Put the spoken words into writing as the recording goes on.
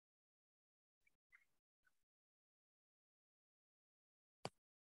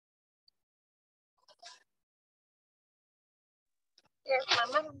Yes,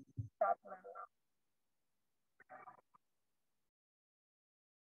 Mama. Start, Mama.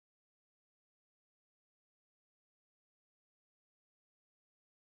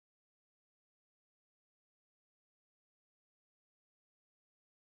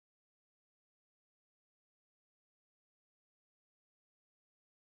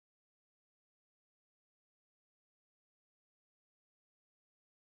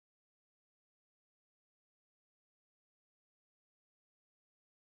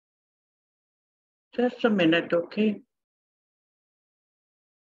 Just a minute, okay?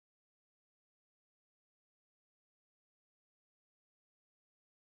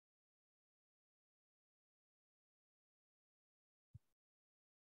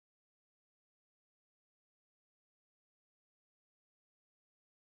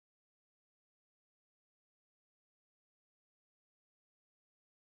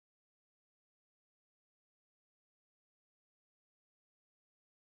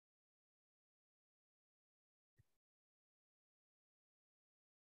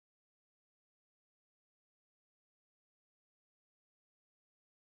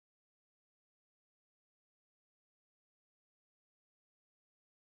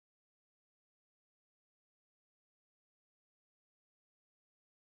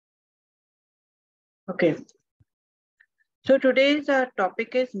 Okay. So today's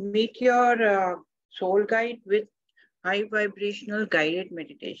topic is meet your soul guide with high vibrational guided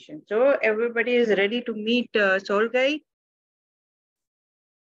meditation. So everybody is ready to meet soul guide?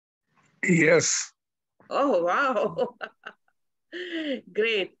 Yes. Oh, wow.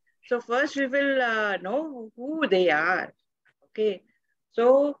 Great. So first we will know who they are. Okay.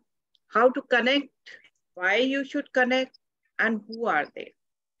 So how to connect, why you should connect, and who are they?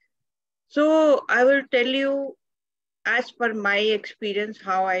 So I will tell you as per my experience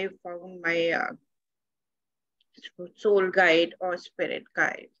how I found my soul guide or spirit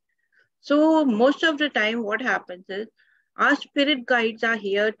guide. So most of the time what happens is our spirit guides are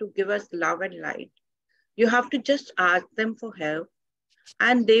here to give us love and light. You have to just ask them for help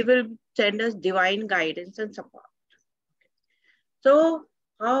and they will send us divine guidance and support. So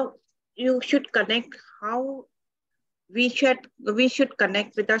how you should connect, how we should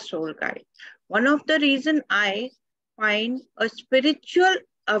connect with our soul guide. One of the reason I find a spiritual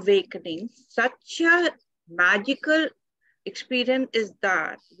awakening such a magical experience is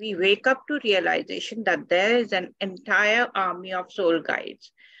that we wake up to realization that there is an entire army of soul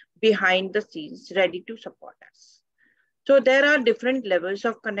guides behind the scenes ready to support us. So there are different levels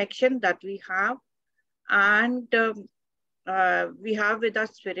of connection that we have, and we have with our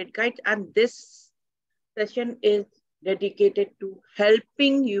spirit guides, and this session is dedicated to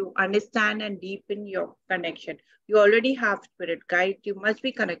helping you understand and deepen your connection. You already have spirit guides, you must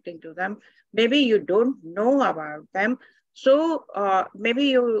be connecting to them. Maybe you don't know about them. So maybe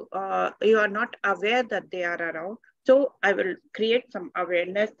you are not aware that they are around. So I will create some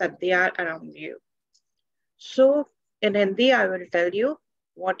awareness that they are around you. So in Hindi, I will tell you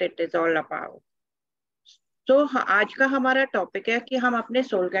what it is all about. तो आज का हमारा topic है कि हम अपने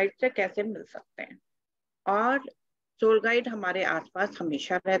soul guide से कैसे मिल सकते हैं और सोल गाइड हमारे आसपास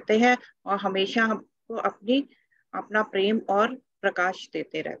हमेशा रहते हैं और हमेशा हमको अपना प्रेम और प्रकाश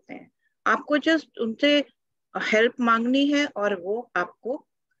देते रहते हैं। आपको जस्ट उनसे हेल्प मांगनी है और वो आपको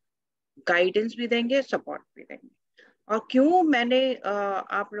गाइडेंस भी देंगे, सपोर्ट भी देंगे। और क्यों मैंने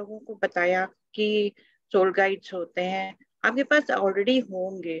आप लोगों को बताया कि सोल गाइड्स होते हैं, आपके पास ऑलरेडी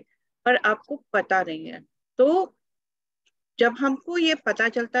होंगे पर आपको पता नहीं है। तो जब हमको ये पता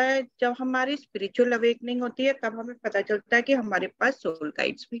चलता है, जब हमारी स्पिरिचुअल अवेकनिंग होती है, तब हमें पता चलता है कि हमारे पास सोल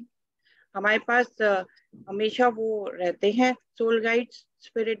गाइड्स भी, हमारे पास हमेशा वो रहते हैं सोल गाइड्स,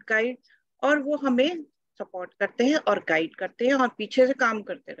 स्पिरिट गाइड, और वो हमें सपोर्ट करते हैं और गाइड करते हैं और पीछे से काम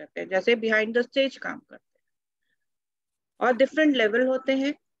करते रहते हैं, जैसे बिहाइंड द स्टेज काम करते हैं। और डिफरेंट लेवल होते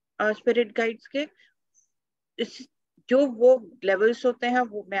हैं स्पिरिट गाइड्स के। इस जो वो लेवल्स होते हैं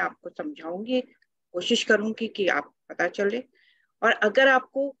वो मैं आपको समझाऊंगी, कोशिश करूंगी कि आप पता चले। और अगर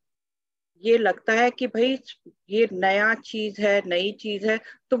आपको ये लगता है कि भाई ये नया चीज है, नई चीज है,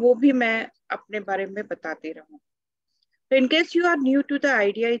 तो वो भी मैं अपने बारे में बताती रहूं। So in case you are new to the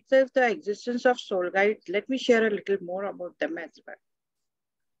idea itself, the existence of soul guides, let me share a little more about them as well.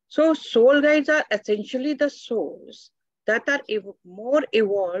 So soul guides are essentially the souls that are more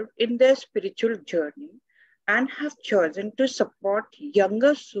evolved in their spiritual journey and have chosen to support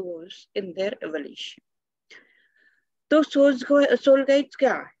younger souls in their evolution. तो soul guides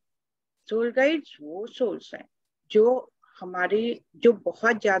क्या है? Soul guides वो souls हैं जो हमारी जो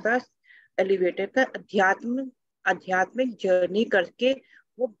बहुत ज्यादा एलिवेटेड था आध्यात्मिक जर्नी करके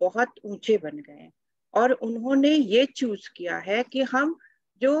वो बहुत ऊंचे बन गए हैं। और उन्होंने ये चूज किया है कि हम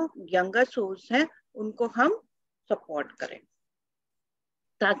जो यंगर सोल्स हैं उनको हम सपोर्ट करें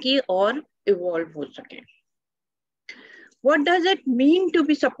ताकि और इवॉल्व हो सके. What does it mean to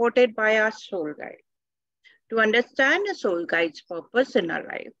be supported by our soul guide? To understand a soul guide's purpose in our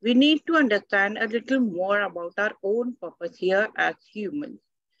life, we need to understand a little more about our own purpose here as humans.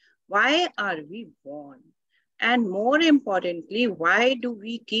 Why are we born? And more importantly, why do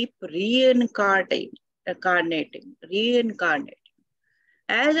we keep reincarnating?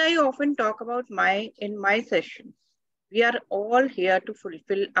 As I often talk about in my sessions, we are all here to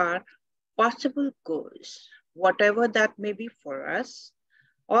fulfill our possible goals, whatever that may be for us,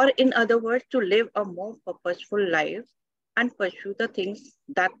 or in other words, to live a more purposeful life and pursue the things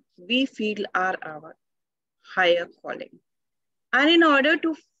that we feel are our higher calling. And in order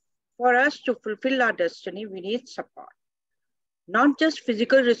for us to fulfill our destiny, we need support. Not just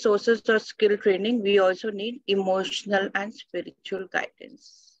physical resources or skill training, we also need emotional and spiritual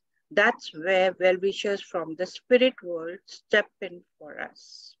guidance. That's where well-wishers from the spirit world step in for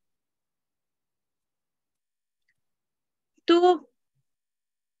us. तो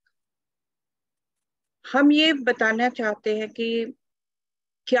हम ये बताना चाहते हैं कि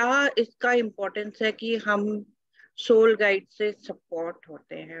क्या इसका importance है कि हम सोल गाइड से सपोर्ट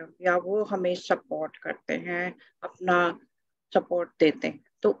होते हैं या वो हमें सपोर्ट करते हैं, अपना सपोर्ट देते हैं.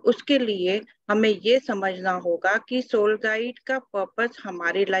 तो उसके लिए हमें ये समझना होगा कि सोल गाइड का पर्पस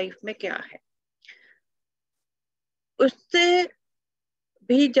हमारी लाइफ में क्या है. उससे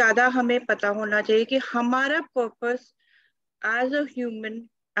भी ज्यादा हमें पता होना चाहिए कि हमारा purpose as a human,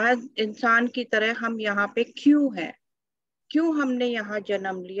 as इंसान की तरह हम यहाँ पे क्यों हैं, क्यों हमने यहाँ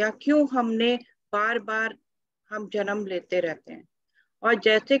जन्म लिया, क्यों हमने बार बार हम जन्म लेते रहते हैं. और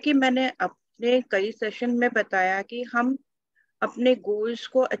जैसे कि मैंने अपने कई सेशन में बताया कि हम अपने गोल्स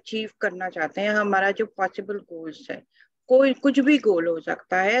को अचीव करना चाहते हैं. हमारा जो पॉसिबल गोल्स है, कोई कुछ भी गोल हो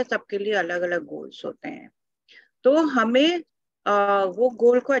सकता है, सबके लिए अलग अलग गोल्स होते हैं. तो हमें वो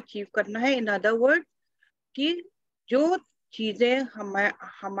गोल को अचीव करना है. इन अदर वर्ड कि जो चीजें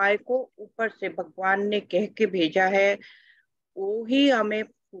हमारे को ऊपर से भगवान ने कह के भेजा है वो ही हमें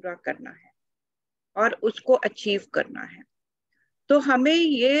पूरा करना है और उसको अचीव करना है. तो हमें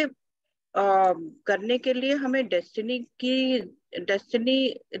ये करने के लिए हमें डेस्टिनी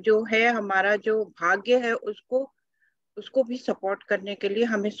जो है, हमारा जो भाग्य है, उसको भी सपोर्ट करने के लिए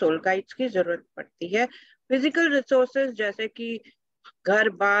हमें सोल गाइड्स की जरूरत पड़ती है. फिजिकल रिसोर्सेज जैसे कि घर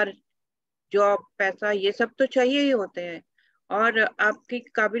बार, जॉब, पैसा, ये सब तो चाहिए ही होते हैं और आपकी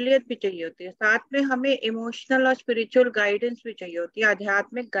काबिलियत भी चाहिए होती है. साथ में हमें इमोशनल और स्पिरिचुअल गाइडेंस भी चाहिए होती है,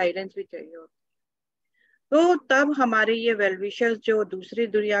 आध्यात्मिक गाइडेंस भी चाहिए होती है. तो तब हमारे ये वेलविशर्स जो दूसरी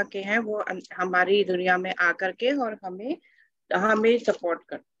दुनिया के हैं वो हमारी दुनिया में आकर के और हमें सपोर्ट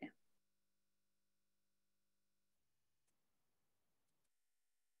करते हैं.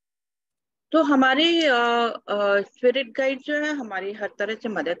 तो हमारे स्पिरिट गाइड जो है हमारी हर तरह से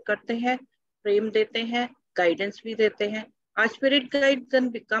मदद करते हैं, प्रेम देते हैं, गाइडेंस भी देते हैं. Our spirit guides then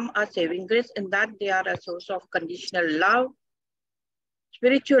become our saving grace in that they are a source of conditional love,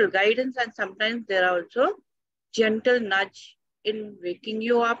 spiritual guidance, and sometimes there are also gentle nudge in waking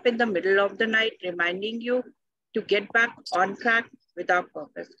you up in the middle of the night, reminding you to get back on track with our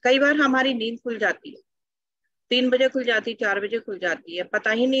purpose. कई बार हमारी नींद खुल जाती है, 3 बजे खुल जाती है, 4 बजे खुल जाती है,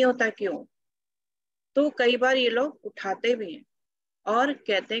 पता ही नहीं होता क्यों. तो कई बार ये लोग उठाते भी हैं और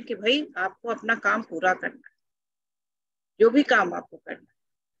कहते हैं कि भाई आपको अपना काम पूरा करना है, जो भी काम आपको करना है,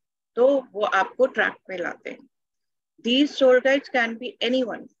 तो वो आपको ट्रैक पे लाते हैं. These soul guides can be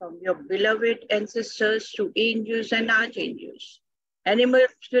anyone from your beloved ancestors to angels and archangels, animal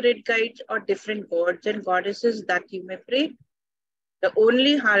spirit guides, or different gods and goddesses that you may pray. The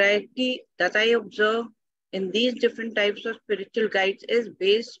only hierarchy that I observe in these different types of spiritual guides is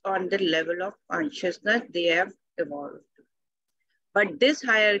based on the level of consciousness they have evolved. But this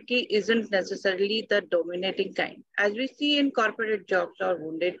hierarchy isn't necessarily the dominating kind, as we see in corporate jobs or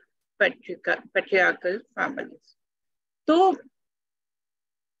wounded patriarchal families. तो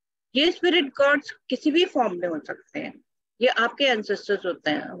ये spirit God's किसी भी form में हो सकते हैं. ये आपके एंसेस्टर्स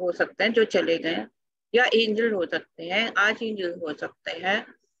हो सकते हैं जो चले गए, या एंजल हो सकते हैं, आर्च एंजल हो सकते हैं,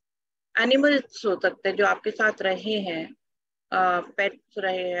 एनिमल्स हो सकते हैं जो आपके साथ रहे हैं, पेट्स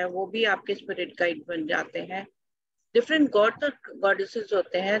रहे हैं, वो भी आपके स्पिरिट गाइड बन जाते हैं. डिफरेंट गॉड्स और गॉडेसेस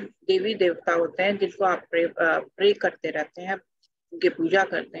होते हैं, देवी देवता होते हैं जिनको आप प्रे करते रहते हैं, उनकी पूजा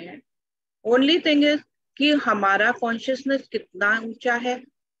करते हैं. ओनली थिंग इज कि हमारा कॉन्शियसनेस कितना ऊंचा है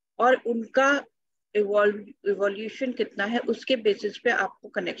और उनका इवोल्यूशन कितना है, उसके बेसिस पे आपको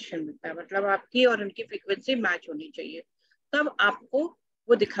कनेक्शन मिलता है. मतलब आपकी और उनकी फ्रीक्वेंसी मैच होनी चाहिए, तब आपको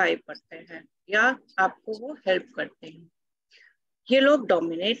वो दिखाई पड़ते हैं. या आपको वो हेल्प करते हैं। ये लोग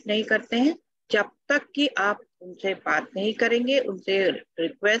डोमिनेट नहीं करते हैं जब तक कि आप उनसे बात नहीं करेंगे, उनसे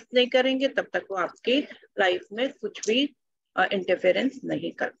रिक्वेस्ट नहीं करेंगे, तब तक वो आपकी लाइफ में कुछ भी इंटरफेरेंस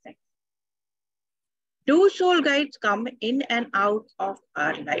नहीं करते। Do soul guides come in and out of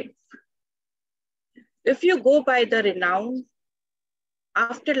our life? If you go by the renowned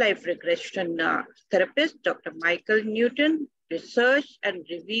afterlife regression therapist Dr. Michael Newton researched and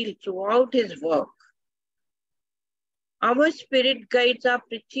revealed throughout his work, our spirit guides are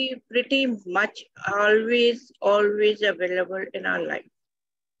pretty much always available in our life.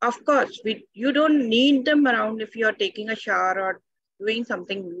 Of course, you don't need them around if you are taking a shower or doing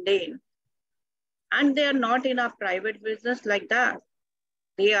something mundane. And they are not in our private business like that.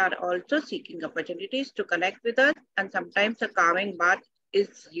 They are also seeking opportunities to connect with us, and sometimes a calming bath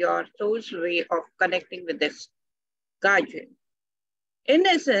is your soul's way of connecting with this guardian. In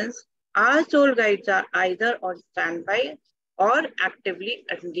essence, our soul guides are either on standby or actively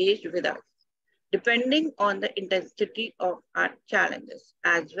engaged with us, depending on the intensity of our challenges,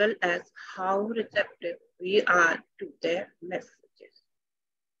 as well as how receptive we are to their messages.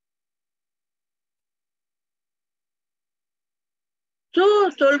 तो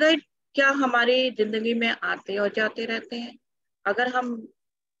soul guide क्या हमारी जिंदगी में आते और जाते रहते हैं? अगर हम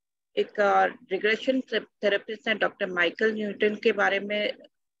एक रिग्रेशन थेरेपिस्ट हैं डॉक्टर माइकल न्यूटन के बारे में,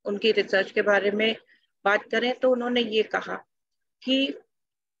 उनकी रिसर्च के बारे में बात करें, तो उन्होंने ये कहा कि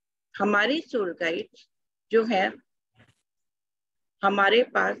हमारी सोल गाइड्स जो है हमारे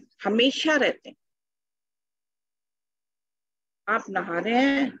पास हमेशा रहते हैं। आप नहा रहे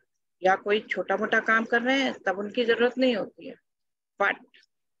हैं या कोई छोटा मोटा काम कर रहे हैं तब उनकी जरूरत नहीं होती है, बट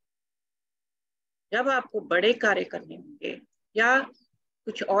जब आपको बड़े कार्य करने होंगे या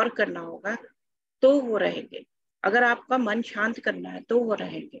कुछ और करना होगा तो वो रहेंगे। अगर आपका मन शांत करना है तो वो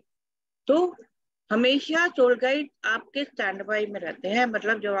रहेंगे। तो हमेशा सोल गाइड आपके स्टैंड बाय में रहते हैं,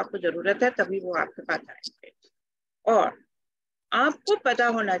 मतलब जब आपको जरूरत है तभी वो आपके पास आएंगे। और आपको पता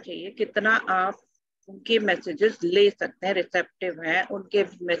होना चाहिए कितना आप उनके मैसेजेस ले सकते हैं, रिसेप्टिव हैं, उनके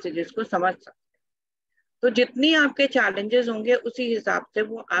मैसेजेस को समझ सकते हैं। तो जितनी आपके चैलेंजेस होंगे उसी हिसाब से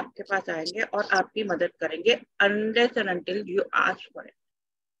वो आपके पास आएंगे और आपकी मदद करेंगे, unless and until you ask for it.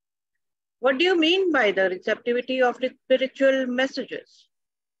 What do you mean by the receptivity of the spiritual messages?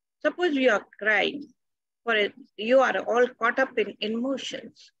 Suppose you are crying, for it, you are all caught up in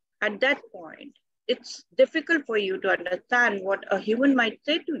emotions. At that point, it's difficult for you to understand what a human might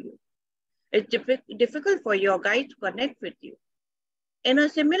say to you. It's difficult for your guide to connect with you. In a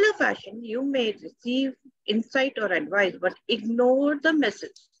similar fashion, you may receive insight or advice, but ignore the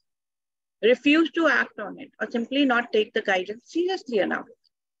message, refuse to act on it, or simply not take the guidance seriously enough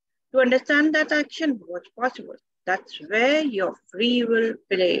to understand that action was possible. That's where your free will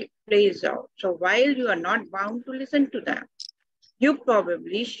plays out. So while you are not bound to listen to them, you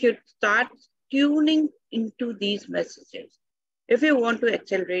probably should start tuning into these messages if you want to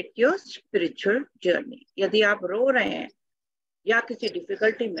accelerate your spiritual journey. यदि आप रो रहे हैं या किसी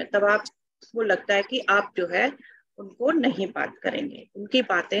difficulty में, तब आपको लगता है कि आप जो है उनको नहीं बात करेंगे, उनकी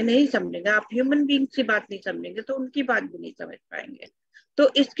बातें नहीं समझेंगे, आप ह्यूमन बीइंग की बात नहीं समझेंगे तो उनकी बात भी नहीं समझ पाएंगे। तो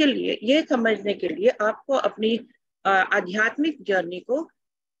इसके लिए, ये समझने के लिए आपको अपनी आध्यात्मिक जर्नी को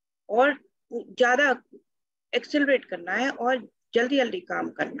और ज्यादा एक्सेलरेट करना है और जल्दी जल्दी काम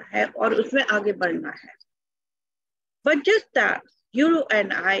करना है और उसमें आगे बढ़ना है। But just that, you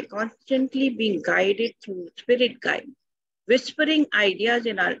and I constantly being guided through spirit guide, whispering ideas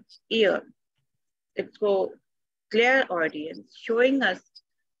in our ear. It's so clear audience, showing us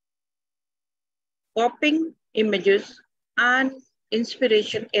popping images and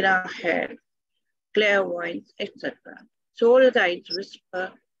inspiration in our head, clairvoyance, etc. Soul guides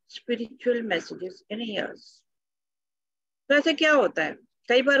whisper spiritual messages in ears. तो ऐसे क्या होता है,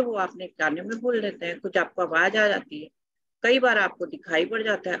 कई बार वो आपने गाने में बोल देते हैं, कुछ आपको आवाज आ जाती है, कई बार आपको दिखाई पड़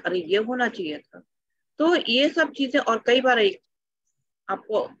जाता है अरे ये होना चाहिए था। तो ये सब चीजें, और कई बार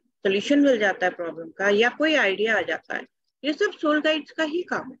आपको सोल्यूशन मिल जाता है प्रॉब्लम का या कोई आइडिया आ जाता है, ये सब सोल गाइड्स का ही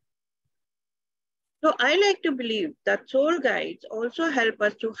काम है। So I like to believe that soul guides also help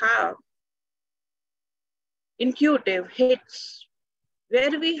us to have intuitive hits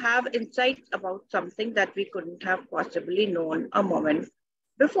where we have insights about something that we couldn't have possibly known a moment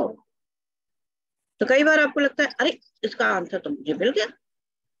before. तो कई बार आपको लगता है अरे इसका आंसर तो मुझे मिल गया।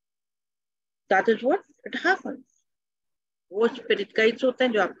 That is what it happens. वो स्पिरिट गाइड्स होते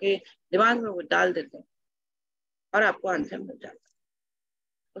हैं जो आपके दिमाग में वो डाल देते हैं और आपको आंसर मिल जाता है।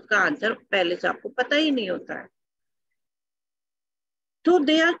 उसका आंसर पहले से आपको पता ही नहीं होता है। तो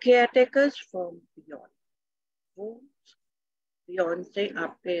they are care takers from beyond, वो बियॉन्ड से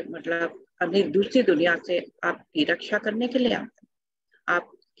आपके मतलब अन्य दूसरी दुनिया से आपकी रक्षा करने के लिए आते हैं,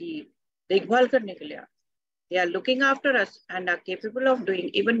 आपकी देखभाल करने के लिए आते हैं. They are looking after us and are capable of doing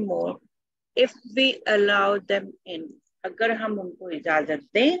even more if we allow them in. अगर हम उनको इजाजत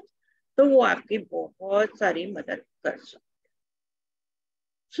दें तो वो आपकी बहुत सारी मदद कर सकते.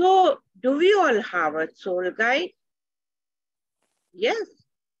 So, do we all have a soul guide? Yes,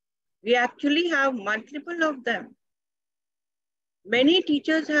 we actually have multiple of them. Many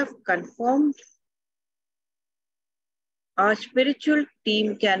teachers have confirmed our spiritual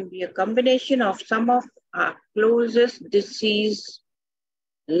team can be a combination of some of our closest deceased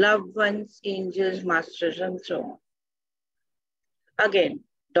loved ones, angels, masters, and so on. Again,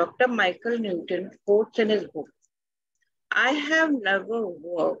 Dr. Michael Newton quotes in his book, I have never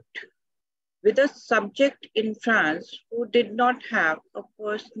worked with a subject in France who did not have a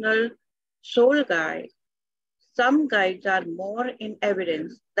personal soul guide. Some guides are more in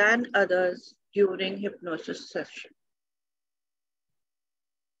evidence than others during hypnosis session.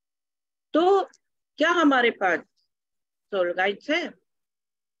 तो क्या हमारे पास soul guides है?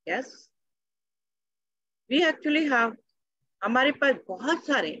 Yes, we actually have. हमारे पास बहुत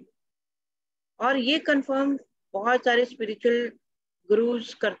सारे, और ये confirm बहुत सारे स्पिरिचुअल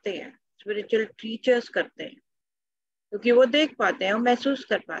गुरुज करते हैं, स्पिरिचुअल टीचर्स करते हैं, क्योंकि वो देख पाते हैं और महसूस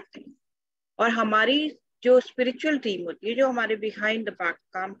कर पाते हैं. और हमारी जो स्पिरिचुअल टीम होती है, जो हमारे बिहाइंड द बैक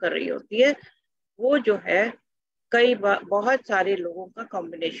काम कर रही होती है, वो जो है कई बहुत सारे लोगों का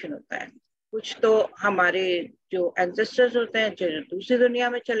कॉम्बिनेशन होता है. कुछ तो हमारे जो एंसेस्टर्स होते हैं जो दूसरी दुनिया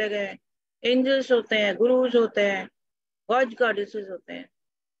में चले गए हैं, एंजल्स होते हैं, गुरुज होते हैं, गॉड गॉडेसेस होते हैं.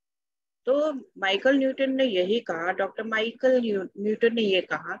 तो माइकल न्यूटन ने यही कहा, डॉक्टर माइकल न्यूटन ने ये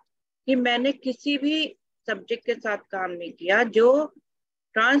कहा कि मैंने किसी भी सब्जेक्ट के साथ काम नहीं किया जो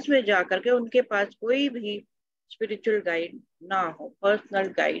फ्रांस में जाकर के उनके पास कोई भी स्पिरिचुअल गाइड ना हो, पर्सनल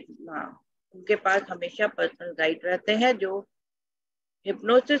गाइड ना हो. उनके पास हमेशा पर्सनल गाइड रहते हैं जो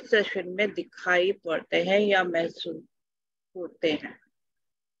हिप्नोसिस सेशन में दिखाई पड़ते हैं या महसूस होते हैं.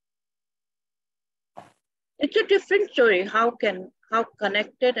 It's a different story how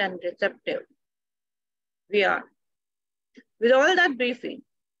connected and receptive we are. With all that briefing,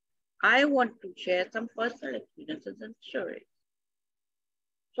 I want to share some personal experiences and stories.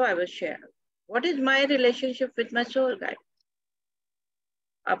 So I will share. What is my relationship with my soul guide?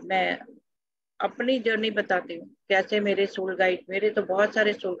 अब मैं अपनी journey बताती हूँ कैसे मेरे soul guide, मेरे तो बहुत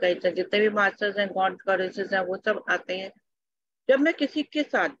सारे सोल गाइड्स हैं, जितने भी मास्टर्स हैं, गॉड गॉडेसेस हैं, वो सब आते हैं. जब मैं किसी के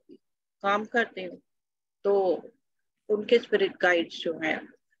साथ भी काम करती हूँ तो उनके स्पिरिट गाइड्स जो हैं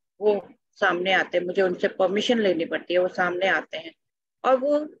वो सामने आते हैं. मुझे उनसे परमिशन लेनी पड़ती है, वो सामने आते हैं और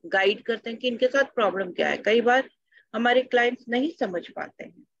वो गाइड करते हैं कि इनके साथ प्रॉब्लम क्या है. कई बार हमारे क्लाइंट्स नहीं समझ पाते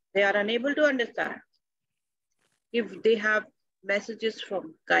हैं, they are unable to understand if they have messages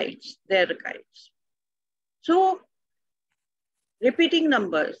from guides, their guides. So repeating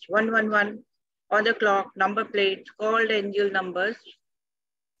numbers 111 on the clock, number plates called angel numbers,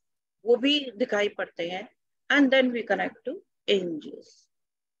 वो भी दिखाई पड़ते हैं. And then we connect to angels.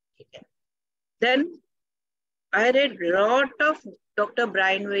 Okay. Then I read lot of Dr.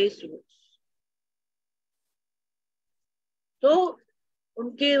 Brian Weiss books. तो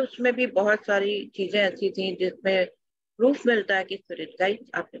उनके उसमें भी बहुत सारी चीजें ऐसी थी जिसमें प्रूफ मिलता है कि स्पिरिट गाइड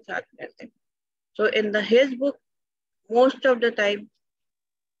आपके साथ रहते हैं. So in his book, most of the time,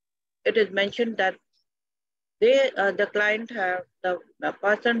 it is mentioned that the client have the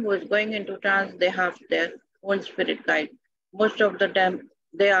person who is going into trance, they have their own spirit guide. Most of the time,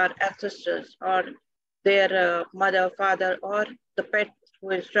 they are ancestors or their mother, father, or the pet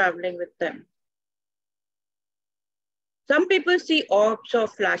who is traveling with them. Some people see orbs or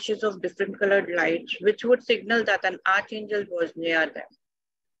flashes of different colored lights, which would signal that an archangel was near them.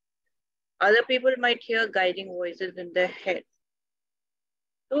 Other people might hear guiding voices in their head.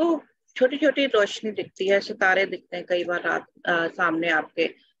 तो छोटी छोटी रोशनी दिखती है, सितारे दिखते हैं कई बार रात सामने आपके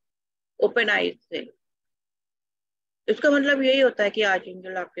ओपन आईज से. इसका मतलब यही होता है कि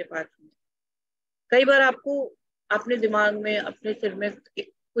आर्चएंजल आपके पास है. कई बार आपको अपने दिमाग में, अपने सिर में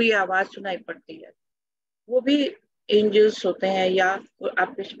कोई आवाज सुनाई पड़ती है, वो भी एंजल्स होते हैं या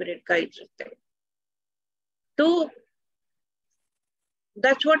आपके स्पिरिट गाइड्स होते हैं. तो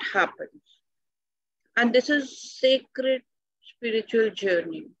that's what happens, and this is sacred spiritual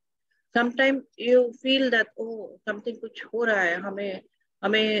journey. Sometimes you feel that oh something कुछ हो रहा है,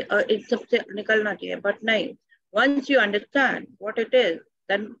 हमें इन सब से निकलना चाहिए, but नहीं. Once you understand what it is,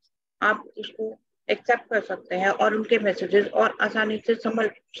 then आप उसको एक्सेप्ट कर सकते हैं और उनके मैसेजेस और आसानी से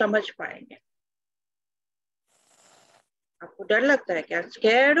समझ पाएंगे. आपको डर लगता है क्या?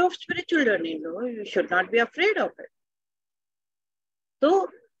 Scared of spiritual journey? No, you should not be afraid of it. So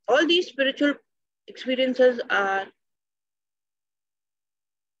all these spiritual experiences are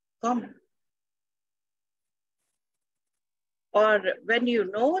common. Or when you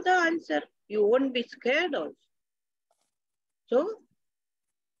know the answer, you won't be scared also. So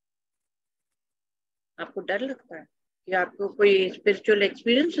आपको डर लगता है कि आपको कोई spiritual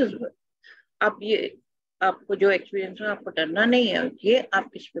experiences हो, आपको जो एक्सपीरियंस हो आपको डरना नहीं है, ये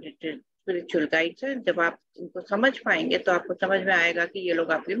आपके स्पिरिचुअल गाइड्स हैं। जब आप इनको समझ पाएंगे तो आपको समझ में आएगा कि ये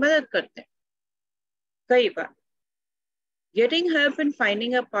लोग आपकी मदद करते हैं। कई बार getting help in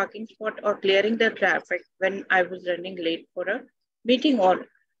finding a parking spot or clearing the traffic when I was running late for a meeting or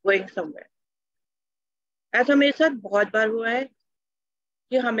going somewhere. ऐसा मेरे साथ बहुत बार हुआ है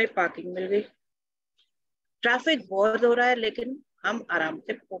कि हमें पार्किंग मिल गई, ट्रैफिक बहुत हो रहा है, लेकिन हम आराम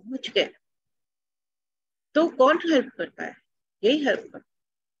से पहुंच गए। तो कौन हेल्प करता है? यही हेल्प करता है।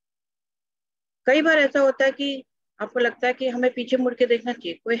 कई बार ऐसा होता है कि आपको लगता है कि हमें पीछे मुड़ के देखना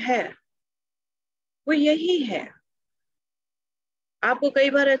चाहिए, कोई है, कोई यही है। आपको कई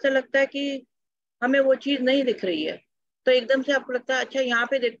बार ऐसा लगता है कि हमें वो चीज नहीं दिख रही है, तो एकदम से आपको लगता है अच्छा यहाँ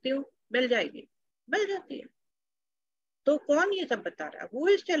पे देखती हूँ, मिल जाएगी, मिल जाती है। तो कौन ये सब बता रहा है? Who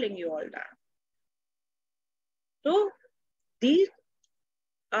is telling you all that? So these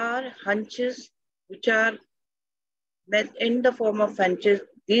are hunches which are met in the form of hunches.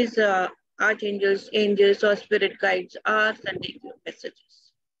 These archangels, angels, or spirit guides are sending you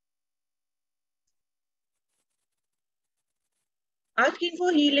messages. Asking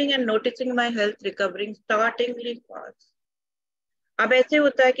for healing and noticing my health recovering startlingly fast. अब ऐसे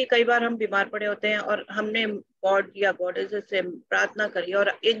होता है कि कई बार हम बीमार पड़े होते हैं और हमने गॉड या गॉडेस से प्रार्थना करी और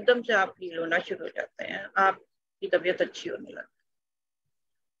एकदम से आप हील होना शुरू हो जाते हैं, आपकी तबीयत अच्छी होने लगती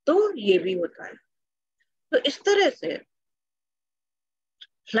है। तो ये भी होता है। तो इस तरह से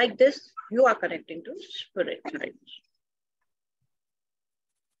like this you are connecting to spirit guides.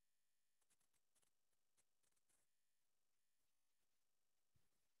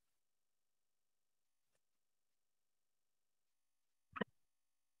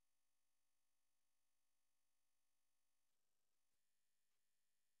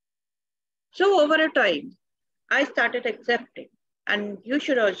 So over a time, I started accepting, and you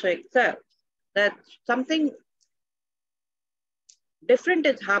should also accept that something different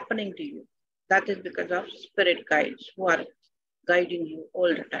is happening to you. That is because of spirit guides who are guiding you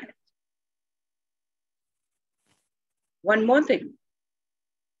all the time. One more thing,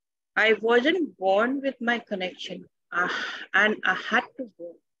 I wasn't born with my connection, and I had to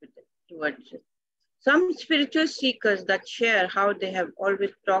work with it, towards it. Some spiritual seekers that share how they have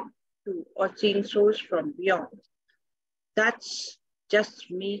always talked to or seen souls from beyond. That's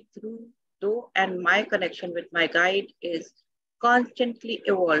just me through, though, and my connection with my guide is constantly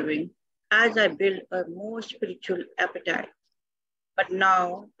evolving as I build a more spiritual appetite. But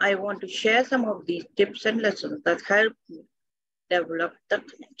now I want to share some of these tips and lessons that help me develop the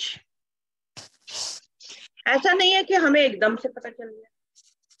connection. ऐसा नहीं है कि हमें एकदम से पता चल गया,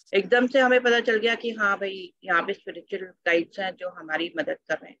 एकदम से हमें पता चल गया कि हाँ भाई यहाँ पे स्पिरिचुअल गाइड्स हैं जो हमारी मदद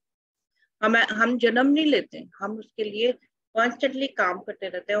कर रहे हैं। हम जन्म नहीं लेते हैं, हम उसके लिए कॉन्स्टेंटली काम करते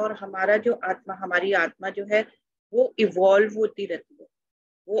रहते हैं और हमारी आत्मा जो है वो इवॉल्व होती रहती है,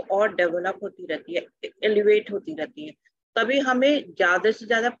 वो और डेवलप होती रहती है, एलिवेट होती रहती है। तभी हमें ज्यादा से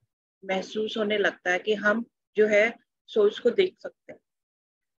ज्यादा महसूस होने लगता है कि हम जो है सोल्स को देख सकते हैं।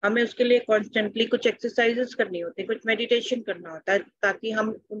 हमें उसके लिए कॉन्स्टेंटली कुछ एक्सरसाइजेस करनी होती है, कुछ मेडिटेशन करना होता है ताकि हम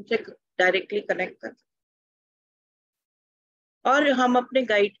उनसे डायरेक्टली कनेक्ट कर सकें और हम अपने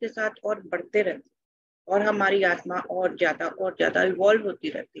गाइड के साथ और बढ़ते रहते हैं और हमारी आत्मा और ज्यादा इवॉल्व होती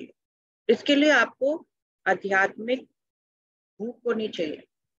रहती है। इसके लिए आपको आध्यात्मिक भूख होनी चाहिए।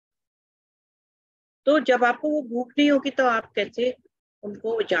 तो जब आपको वो भूख नहीं होगी तो आप कैसे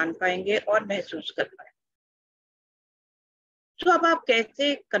उनको जान पाएंगे और महसूस कर पाएंगे? तो अब आप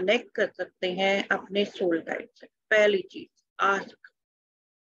कैसे कनेक्ट कर सकते हैं अपने सोल गाइड से? पहली चीज, आस्क,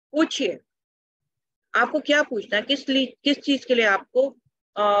 पूछिए। आपको क्या पूछना है, किस चीज के लिए आपको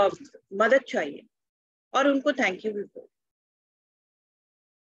मदद चाहिए, और उनको थैंक यू भी बोलो।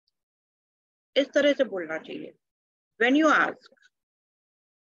 इस तरह से बोलना चाहिए। When you ask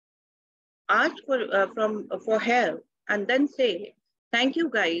for help and then say, thank you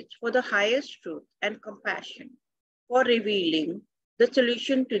guys for the highest truth and compassion for revealing the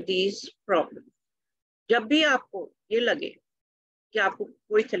solution to these problems. जब भी आपको ये लगे कि आपको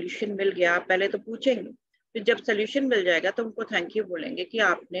कोई सोल्यूशन मिल गया, आप पहले तो पूछेंगे, फिर जब सोल्यूशन मिल जाएगा तो उनको थैंक यू बोलेंगे कि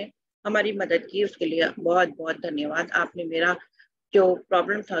आपने हमारी मदद की, उसके लिए बहुत बहुत धन्यवाद, आपने मेरा जो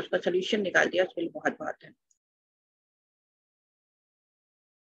प्रॉब्लम था उसका सोल्यूशन निकाल दिया, उसके लिए बहुत बहुत धन्यवाद।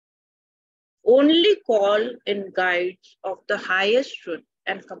 only call in guides of the highest truth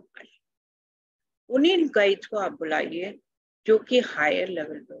and compassion. उन्हीं गाइड्स को आप बुलाइए जो कि हायर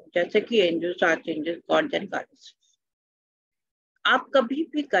लेवल पे हो, जैसे कि angels, arch angels, gods and goddesses. आप कभी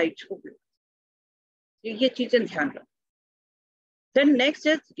भी गाइड्स को बुलाइए, ये चीजें ध्यान रखो। Then next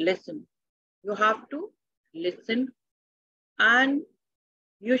is listen. You have to listen and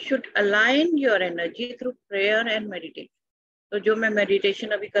you should align your energy through prayer and meditation. तो जो मैं मेडिटेशन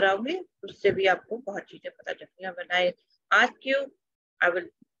अभी कराऊंगी उससे भी आपको बहुत चीजें पता चलती हैं। When I ask you, I will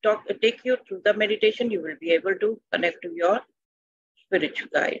take you through the meditation. You will be able to connect to your spiritual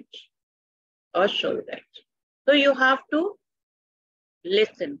guides or soul guides. So you have to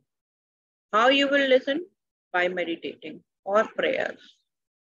listen. How you will listen? By meditating or prayers.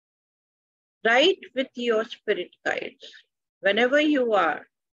 Write with your spirit guides. Whenever you are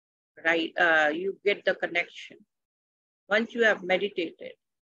right, you get the connection. Once you have meditated,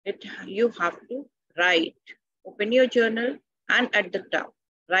 you have to write. Open your journal and at the top,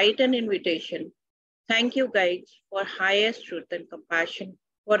 write an invitation. Thank you, guides, for highest truth and compassion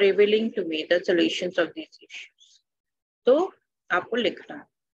for revealing to me the solutions of these issues. तो आपको लिखना है।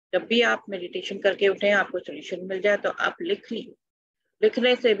 जब भी आप meditation करके उठे, आपको सोल्यूशन मिल जाए तो आप लिख लीजिए।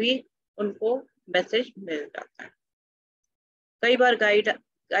 लिखने से भी उनको मैसेज मिल जाता है। कई बार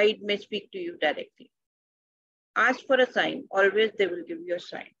गाइड में speak to you directly. Ask for a sign. Always they will give you a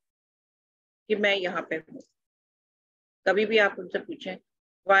sign कि मैं यहाँ पे हूँ। कभी भी आप उनसे पूछें,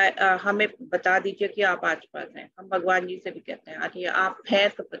 हमें बता दीजिए कि आप आस पास हैं। हम भगवान जी से भी कहते हैं, आइए आप हैं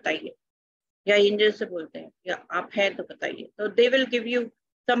तो बताइए, या एंजल से बोलते हैं या आप हैं तो बताइए। तो they will give you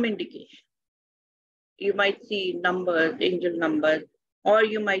some indication. You might see numbers, angel numbers, or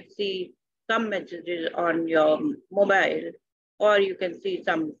you might see some messages on your mobile, or you can see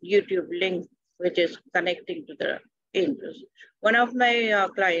some YouTube link which is connecting to the angels. One of my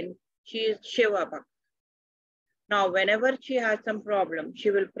clients, she is Shiva Bhakt. Now, whenever she has some problem, she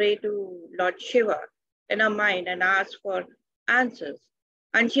will pray to Lord Shiva in her mind and ask for answers.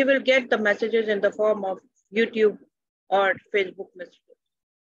 And she will get the messages in the form of YouTube or Facebook messages.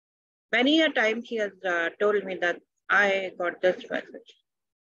 Many a time she has told me that I got this message.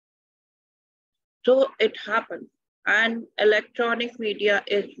 So it happens. And electronic media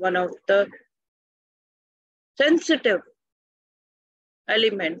is one of the sensitive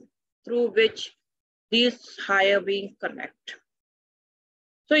element through which these higher beings connect.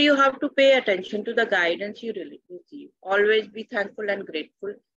 So you have to pay attention to the guidance you really receive. Always be thankful and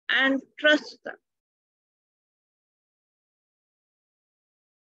grateful and trust them.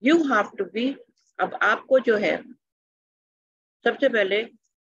 You have to be, अब आपको जो है सबसे पहले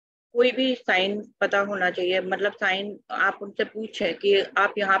कोई भी sign पता होना चाहिए। मतलब साइन आप उनसे पूछें कि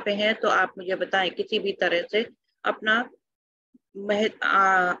आप यहाँ पे हैं तो आप मुझे बताएं, किसी भी तरह से अपना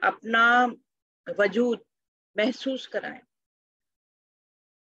वजूद महसूस कराएं।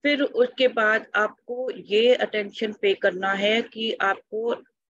 फिर उसके बाद आपको ये अटेंशन पे करना है कि आपको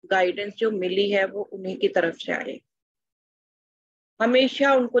गाइडेंस जो मिली है वो उन्हीं की तरफ से आए।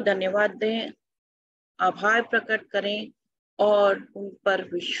 हमेशा उनको धन्यवाद दें, आभार प्रकट करें और उन पर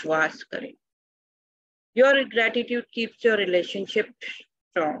विश्वास करें। Your gratitude keeps your relationship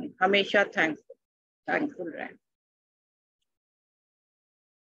strong. हमेशा थैंकफुल रहें।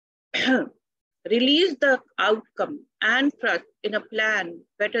 Release the outcome and trust in a plan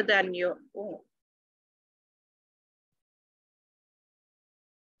better than your own.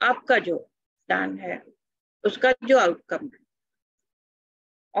 आपका जो प्लान है उसका जो आउटकम है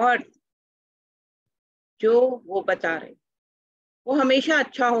और जो वो बता रहे वो हमेशा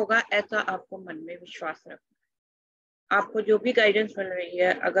अच्छा होगा, ऐसा आपको मन में विश्वास रखना है। आपको जो भी गाइडेंस मिल रही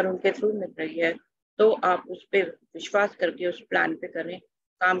है, अगर उनके थ्रू मिल रही है तो आप उस पर विश्वास करके उस प्लान पे करें,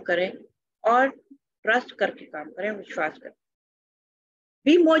 काम करें और ट्रस्ट करके काम करें, विश्वास करें।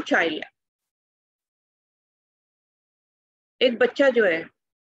 Be more child. एक बच्चा जो है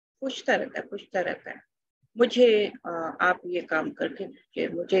पूछता रहता है मुझे आप ये काम करके दीजिए,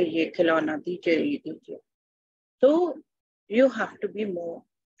 मुझे ये खिलौना दीजिए, ये दीजिए। तो you have to be more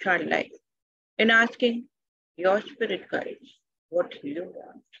childlike in asking your spirit guides what you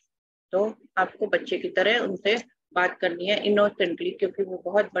want. तो आपको बच्चे की तरह उनसे बात करनी है, इनोसेंटली, क्योंकि वो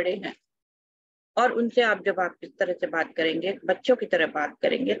बहुत बड़े हैं। और उनसे आप जब आप इस तरह से बात करेंगे, बच्चों की तरह बात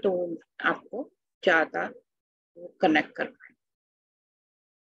करेंगे, तो आपको ज्यादा कनेक्ट कर पाएंगे।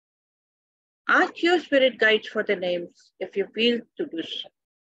 Ask your spirit guides for the names if you feel to do so.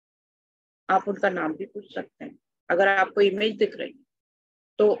 आप उनका नाम भी पूछ सकते हैं। अगर आपको इमेज दिख रही है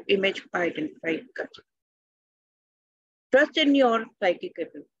तो इमेज को आइडेंटिफाई कर सकते। Trust in your psychic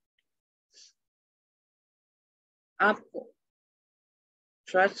ability. आपको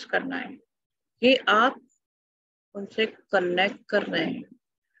ट्रस्ट करना है कि आप उनसे कनेक्ट कर रहे हैं,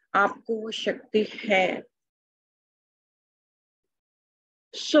 आपको वो शक्ति है.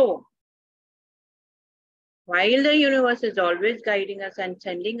 So, while the universe is always guiding us and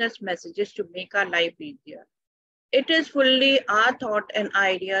sending us messages to make our life easier, it is fully our thought and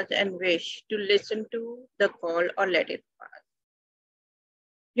ideas and wish to listen to the call or let it pass.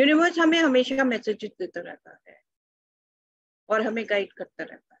 Universe हमें हमेशा messages देता रहता है और हमें guide करता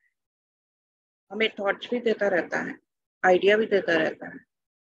रहता है, हमें थॉट्स भी देता रहता है, आइडिया भी देता रहता है,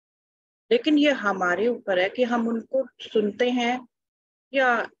 लेकिन ये हमारे ऊपर है कि हम उनको सुनते हैं या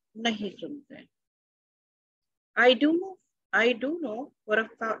नहीं सुनते हैं. I do know for a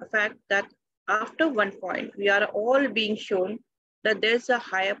fact that after one point, we are all being shown that there's a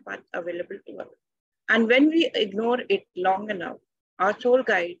higher path available to us. And when we ignore it long enough, our soul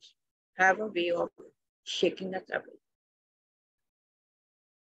guides have a way of shaking us away.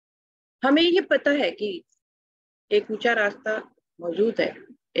 हमें ये पता है कि एक ऊंचा रास्ता मौजूद है,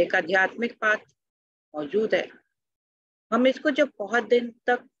 एक आध्यात्मिक पाथ मौजूद है. हम इसको जब बहुत दिन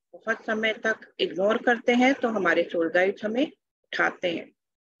तक, बहुत समय तक इग्नोर करते हैं तो हमारे सोल गाइड्स हमें उठाते हैं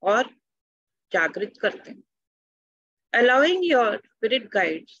और जागृत करते हैं. Allowing your spirit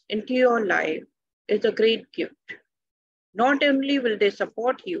guides into your life is a great gift. Not only will they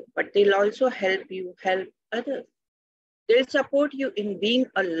support you, but they'll also help you help others. They'll support you in being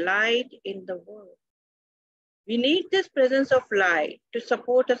a light in the world. We need this presence of light to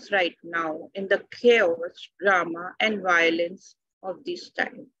support us right now in the chaos, drama, and violence of this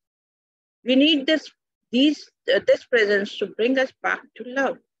time. We need this presence to bring us back to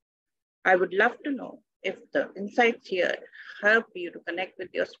love. I would love to know if the insights here help you to connect with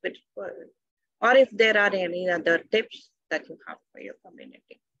your spirit world, or if there are any other tips that you have for your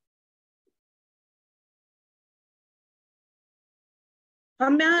community.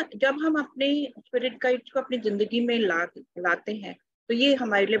 जब हम अपने spirit guides को अपनी जिंदगी में लाते हैं तो ये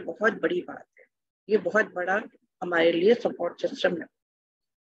हमारे लिए बहुत बड़ी बात है, ये बहुत बड़ा हमारे लिए सपोर्ट सिस्टम है.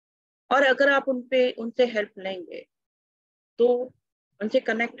 और अगर आप उनसे हेल्प लेंगे तो उनसे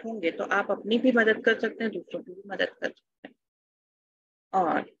कनेक्ट होंगे तो आप अपनी भी मदद कर सकते हैं, दूसरों की भी मदद कर सकते हैं,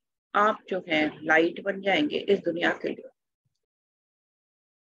 और आप जो है लाइट बन जाएंगे इस दुनिया के लिए.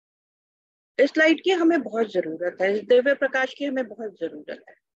 इस लाइट की हमें बहुत जरूरत है, इस दिव्य प्रकाश की हमें बहुत जरूरत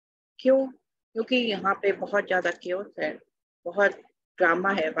है. क्यों? क्योंकि यहाँ पे बहुत ज्यादा केओस है, बहुत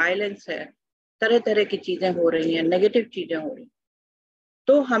ड्रामा है, वायलेंस है, तरह तरह की चीजें हो रही हैं, नेगेटिव चीजें हो रही हैं.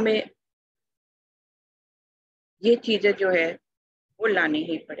 तो हमें ये चीजें जो है वो लानी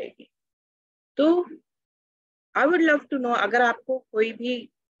ही पड़ेगी. तो I would love to know, अगर आपको कोई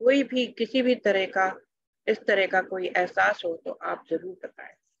भी किसी भी तरह का इस तरह का कोई एहसास हो तो आप जरूर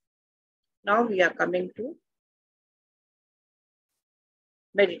बताएं. Now we are coming to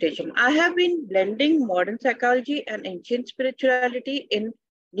meditation. I have been blending modern psychology and ancient spirituality in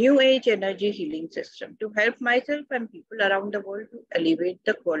New Age energy healing system to help myself and people around the world to elevate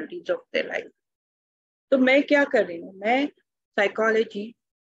the qualities of their life. तो मैं क्या कर रही हूँ, मैं psychology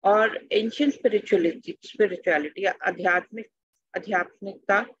और ancient spirituality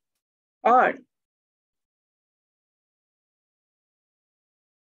आध्यात्मिकता और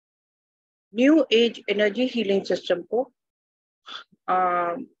new age energy healing system को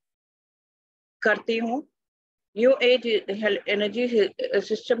करती हूँ. न्यू एज एनर्जी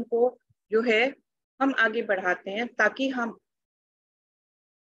सिस्टम को जो है हम आगे बढ़ाते हैं ताकि हम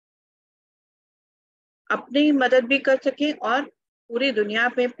अपनी मदद भी कर सकें और पूरी दुनिया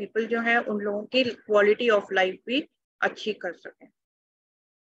में पीपल जो है उन लोगों की क्वालिटी ऑफ लाइफ भी अच्छी कर सकें.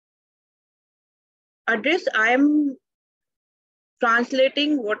 Address, I am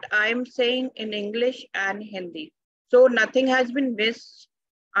translating what I am saying in English and Hindi. So nothing has been missed.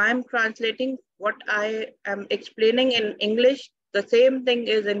 I am translating what I am explaining in English. The same thing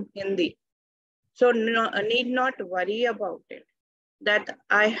is in Hindi. So need not worry about it, that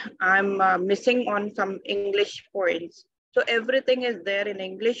I'm missing on some English points. So everything is there in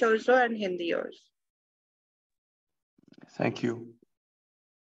English also and Hindi also. Thank you.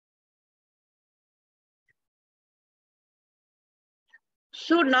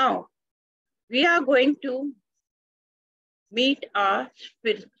 So now we are going to meet our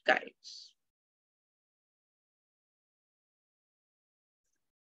spirit guides.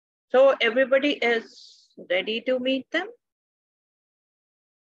 So everybody is ready to meet them?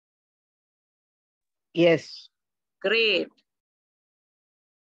 Yes. Great.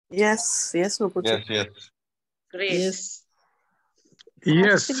 Yes, Nupur. Yes. Great. Yes.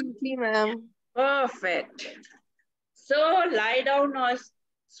 Yes. Absolutely, ma'am. Perfect. So lie down or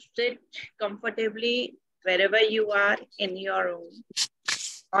sit comfortably wherever you are in your room,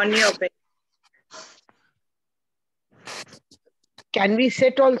 on your bed. Can we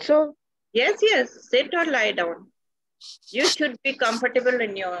sit also? Yes, yes, sit or lie down. You should be comfortable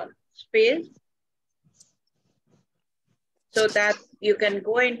in your space so that you can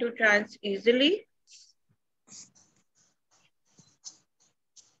go into trance easily.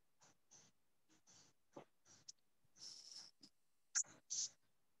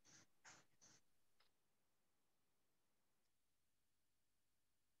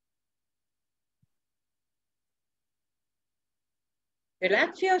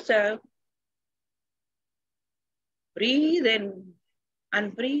 Relax yourself. Breathe in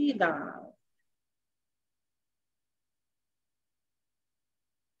and breathe out.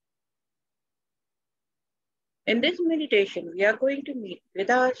 In this meditation, we are going to meet with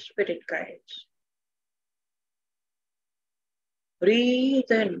our spirit guides.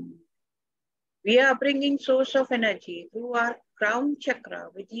 Breathe in. We are bringing source of energy through our crown chakra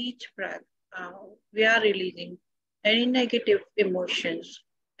with each breath out. We are releasing any negative emotions,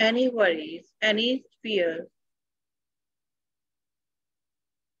 any worries, any fears.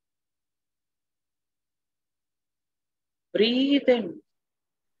 Breathe in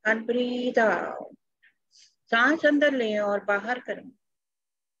and breathe out. सांस अंदर लें और बाहर करें.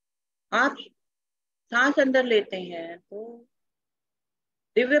 आप सांस अंदर लेते हैं तो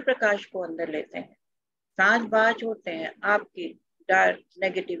दिव्य प्रकाश को अंदर लेते हैं. सांस बाहर छोड़ते हैं, आपकी डर,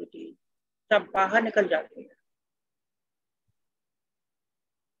 नेगेटिविटी सब बाहर निकल जाती है.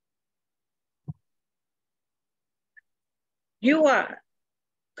 You are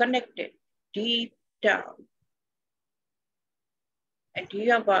connected deep down into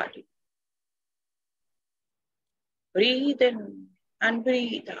your body. Breathe in and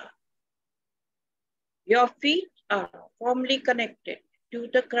breathe out. Your feet are firmly connected to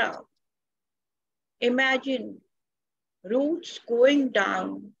the ground. Imagine roots going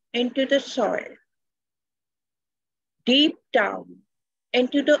down into the soil, deep down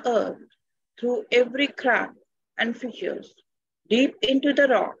into the earth, through every crack and fissures, deep into the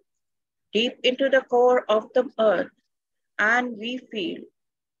rock, deep into the core of the earth, and we feel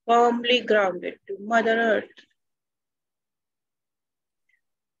firmly grounded to Mother Earth.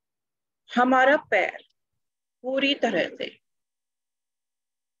 हमारा पैर पूरी तरह से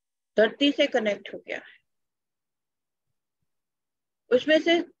धरती से connect हो गया है. उसमें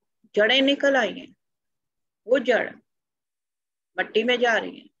से जड़ें निकल आई हैं. वो जड़ मट्टी में जा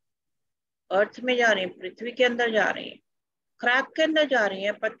रही हैं, अर्थ में जा रही हैं, पृथ्वी के अंदर जा रही हैं, क्रैक के अंदर जा रही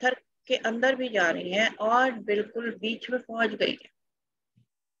हैं, पत्थर के अंदर भी जा रही हैं और बिल्कुल बीच में पहुंच गई हैं.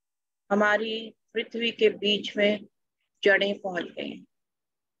 हमारी पृथ्वी के बीच में जड़ें पहुंच गई हैं.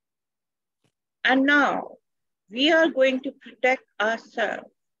 And now we are going to protect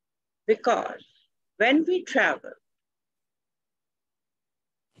ourselves because when we travel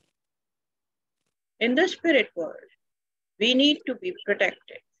in the spirit world, we need to be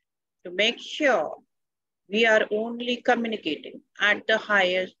protected to make sure we are only communicating at the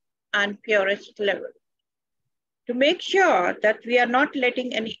highest and purest level. To make sure that we are not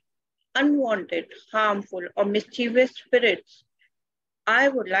letting any unwanted, harmful, or mischievous spirits, I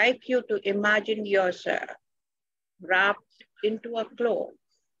would like you to imagine yourself wrapped into a cloak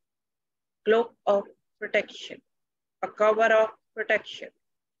of protection, a cover of protection.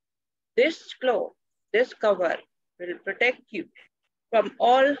 This cloak, this cover will protect you from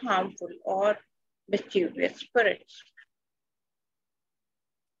all harmful or mischievous spirits.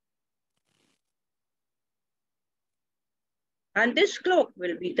 And this cloak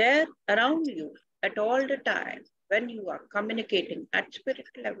will be there around you at all the time when you are communicating at spirit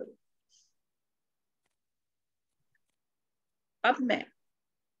level. अब मैं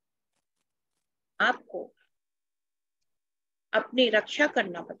आपको अपनी रक्षा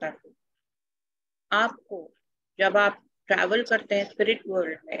करना बताती हूँ. आपको जब आप ट्रैवल करते हैं स्पिरिट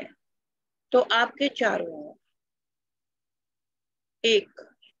वर्ल्ड में तो आपके चारों ओर एक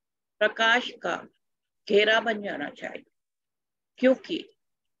प्रकाश का घेरा बन जाना चाहिए, क्योंकि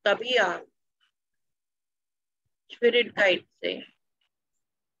तभी आप स्पिरिट गाइड से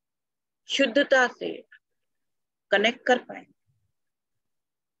शुद्धता से कनेक्ट कर पाए,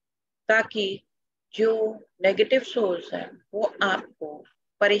 ताकि जो नेगेटिव सोर्स है वो आपको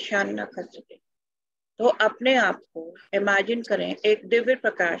परेशान ना कर सके. तो अपने आप को इमेजिन करें एक दिव्य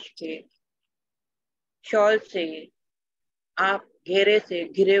प्रकाश के शॉल से आप घेरे से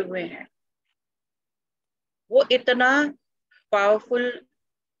घिरे हुए हैं. वो इतना पावरफुल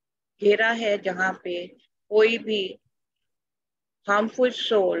घेरा है जहां पे कोई भी हार्मफुल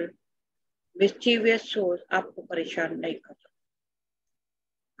सोल, मिस्चीवियस सोल आपको परेशान नहीं कर सकता.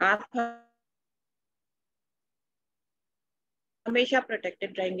 आप हमेशा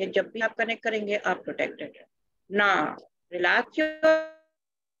प्रोटेक्टेड रहेंगे. जब भी आप कनेक्ट करेंगे आप प्रोटेक्टेड हैं. Now Relax yourself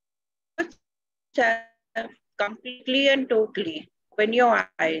completely and totally. Open your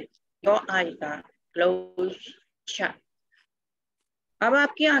eyes. Your eyes are closed, shut. अब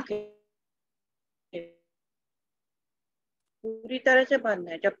आपकी आंखें पूरी तरह से बंद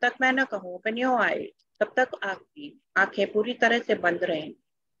है। जब तक मैं ना कहूँ ओपन योर आईज, तब तक आपकी आंखें पूरी तरह से बंद रहें।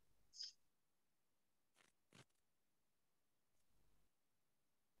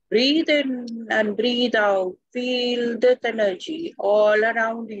 Breathe in and breathe out. Feel this energy all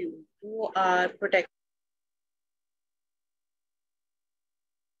around you. You are protected.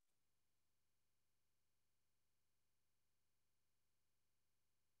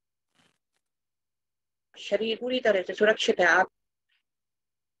 शरीर पूरी तरह से सुरक्षित है। आप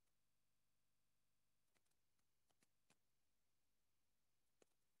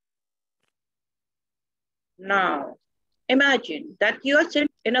now imagine that you are sitting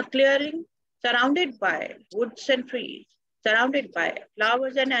in a clearing surrounded by woods and trees, surrounded by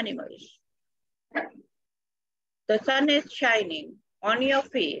flowers and animals. The sun is shining on your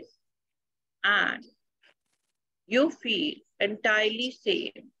face and you feel entirely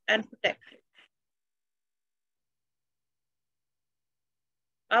safe and protected.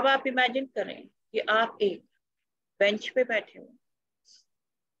 अब आप imagine करें कि आप एक bench पे बैठे हो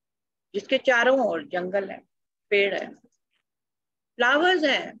जिसके चारों ओर जंगल है, पेड़ है, फ्लावर्स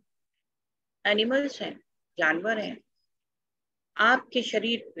हैं, एनिमल्स हैं, जानवर हैं। आपके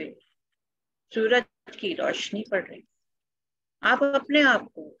शरीर पे सूरज की रोशनी पड़ रही। आप अपने आप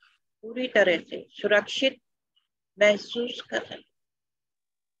को पूरी तरह से सुरक्षित महसूस कर रहे हैं।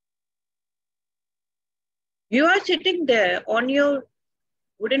 You are sitting there on your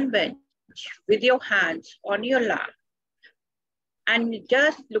wooden bench with your hands on your lap and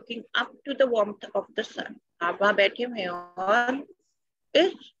just looking up to the warmth of the sun. आप वहां बैठे हुए हैं और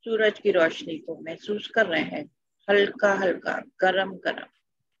इस सूरज की रोशनी को महसूस कर रहे हैं, हल्का हल्का, गरम गरम।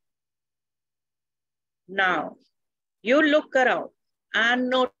 Now you look around and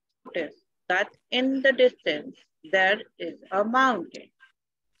notice that in the distance there is a mountain.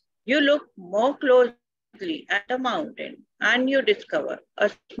 You look more closely at the mountain and you discover a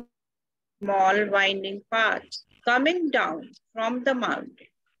small winding path coming down from the mountain,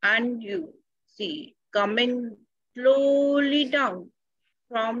 and you see coming slowly down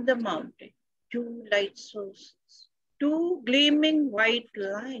from the mountain two light sources, two gleaming white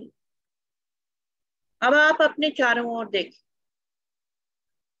lights. अब आप अपने चारों ओर देखें,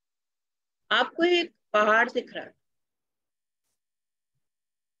 आपको एक पहाड़ दिख रहा है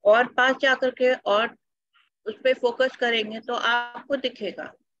और पास जाकर के और उस पे फोकस करेंगे तो आपको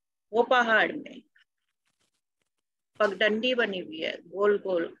दिखेगा वो पहाड़ में पगडंडी बनी हुई है, गोल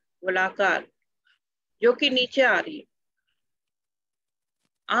गोल गोलाकार, जो कि नीचे आ रही है।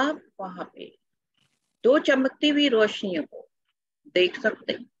 आप वहां पे दो चमकती हुई रोशनियों को देख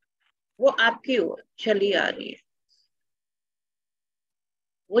सकते हैं। वो आपकी ओर चली आ रही है।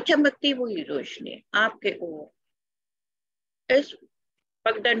 वो चमकती हुई रोशनी आपके ओर इस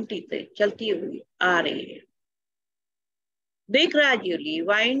पगडंडी से चलती हुई आ रही है। They gradually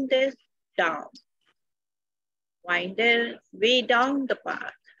wind their way down the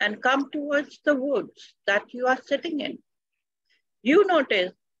path and come towards the woods that you are sitting in. You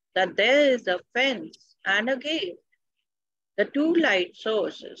notice that there is a fence and a gate. The two light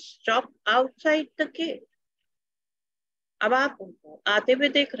sources stop outside the gate. अब आप उनको आते हुए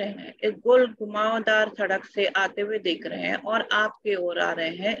देख रहे हैं, एक गोल घुमावदार सड़क से आते हुए देख रहे हैं और आपके ओर आ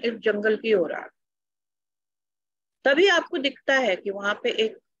रहे हैं, इस जंगल की ओर आ। तभी आपको दिखता है कि वहां पे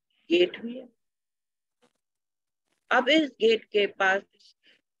एक गेट भी है। अब इस गेट के पास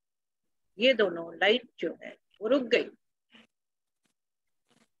ये दोनों लाइट जो है वो रुक गई।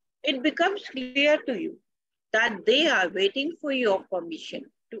 It becomes clear to you that they are waiting for your permission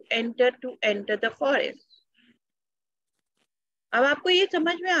to enter the forest. अब आपको ये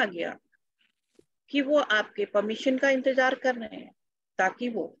समझ में आ गया कि वो आपके परमिशन का इंतजार कर रहे हैं ताकि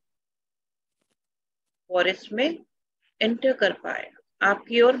वो फॉरेस्ट में एंटर कर पाए,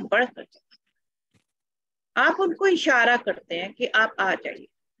 आपकी ओर बढ़ सके। आप उनको इशारा करते हैं कि आप आ जाइए।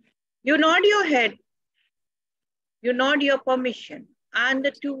 You nod your head, you nod your permission, and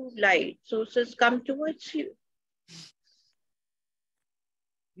the two light sources come towards you.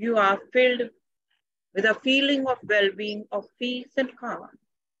 You are filled with a feeling of well-being, of peace and calm.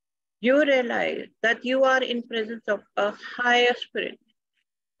 You realize that you are in presence of a higher spirit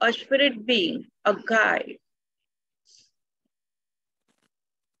being, a guide.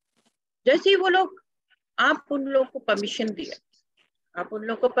 जैसे ही वो लोग, आप उन लोगों को permission दिया, आप उन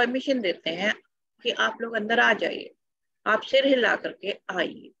लोगों को परमिशन देते हैं कि आप लोग अंदर आ जाइए, आप सिर हिला करके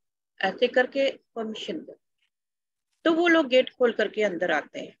आइए, ऐसे करके परमिशन दो। तो वो लोग गेट खोल करके अंदर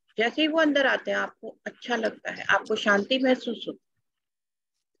आते हैं। जैसे ही वो अंदर आते हैं आपको अच्छा लगता है, आपको शांति महसूस होती है।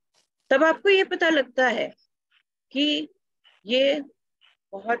 तब आपको ये पता लगता है कि ये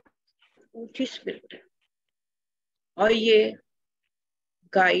बहुत ऊंची स्पिरिट है और ये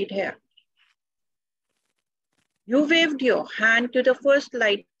गाइड है। You waved your hand to the first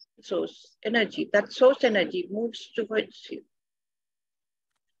light source energy. That source energy moves towards you.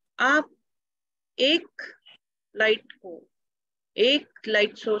 आप एक लाइट को, एक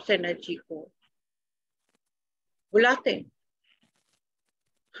लाइट सोर्स एनर्जी को बुलाते हैं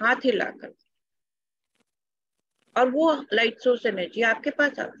हाथ हिलाकर, और वो लाइट सोर्स एनर्जी आपके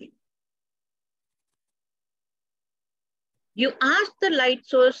पास आती है। You ask the light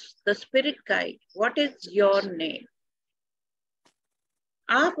source, the spirit guide, what is your name?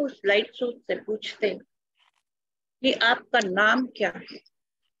 आप उस लाइट सोर्स से पूछते हैं कि आपका नाम क्या है।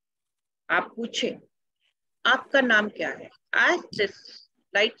 आप पूछे आपका नाम क्या है। Ask this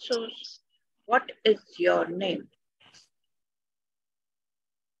light source, what is your name?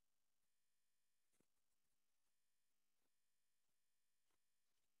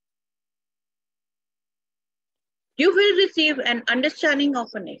 You will receive an understanding of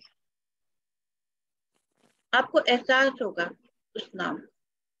a name. आपको एहसास होगा उस नाम।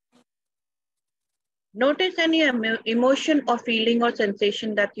 Notice any emotion or feeling or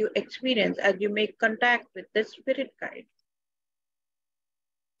sensation that you experience as you make contact with the spirit guide.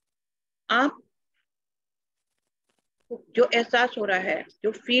 आप जो एहसास हो रहा है,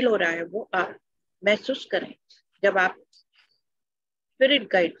 जो फील हो रहा है, वो आप महसूस करें जब आप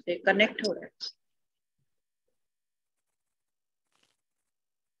स्पिरिट गाइड से कनेक्ट हो रहे हैं।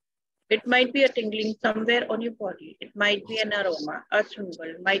 It might be a tingling somewhere on your body. It might be an aroma, a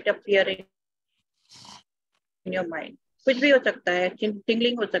symbol might appear in your mind. कुछ भी हो सकता है,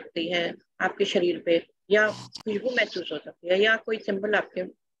 टिंगलिंग हो सकती है आपके शरीर पे, या खुशबू महसूस हो सकती है, या कोई सिंबल आपके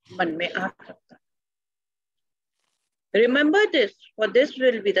मन में आ सकता है। Remember this, for this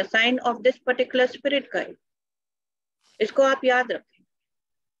will be the sign of this particular spirit guide. इसको आप याद रखें,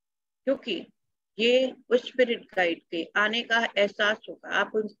 क्योंकि ये उस स्पिरिट गाइड के आने का एहसास होगा,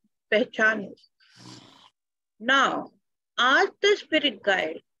 आप उन पहचान हो। Now, ask the spirit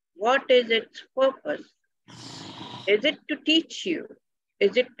guide, what is its purpose? Is it to teach you?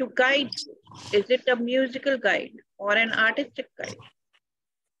 Is it to guide you? Is it a musical guide or an artistic guide?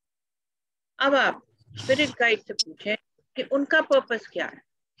 अब आप स्पिरिट गाइड से पूछें कि उनका पर्पस क्या है।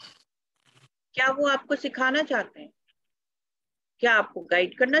 क्या वो आपको सिखाना चाहते हैं? क्या आपको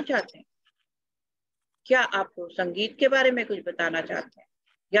गाइड करना चाहते हैं? क्या आपको संगीत के बारे में कुछ बताना चाहते हैं,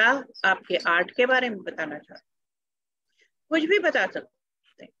 या आपके आर्ट के बारे में बताना चाहते हैं? कुछ भी बता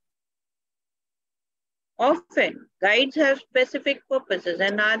सकते हैं। Often, guides have specific purposes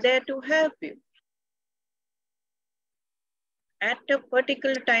and are there to help you at a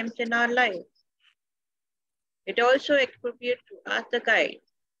particular times in our life. It also appropriate to ask the guide,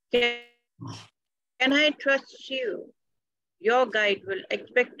 can I trust you? Your guide will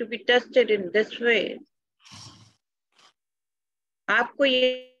expect to be tested in this way. आपको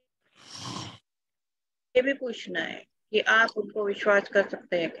ये भी पूछना है कि आप उनको विश्वास कर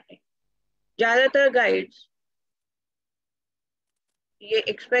सकते हैं कि नहीं। ज्यादातर गाइड्स ये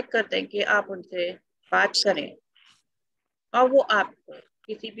एक्सपेक्ट करते हैं कि आप उनसे बात करें और वो आपको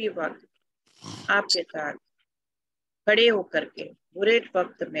किसी भी वक्त आपके साथ खड़े होकर के, बुरे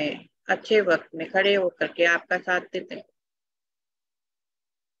वक्त में, अच्छे वक्त में खड़े होकर के आपका साथ देते हैं।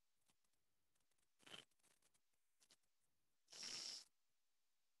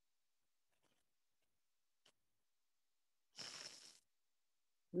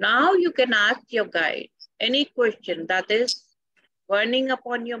 Now you can ask your guide any question that is burning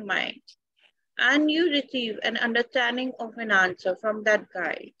upon your mind, and you receive an understanding of an answer from that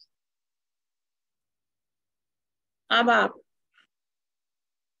guide. अब आप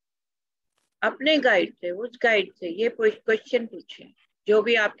अपने गाइड से, उस गाइड से ये क्वेश्चन पूछें जो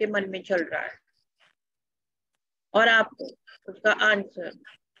भी आपके मन में चल रहा है, और आपको उसका आंसर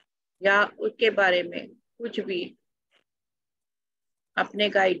या उसके बारे में कुछ भी अपने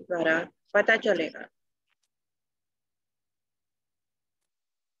गाइड द्वारा पता चलेगा।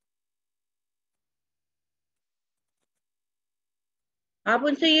 आप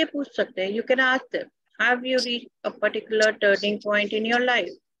उनसे ये पूछ सकते हैं, you can ask them, have you reached a particular turning point in your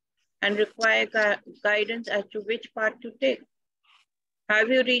life and require guidance as to which path to take? Have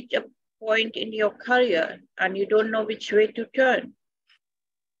you reached a point in your career and you don't know which way to turn?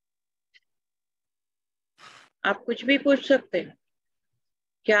 आप कुछ भी पूछ सकते हैं।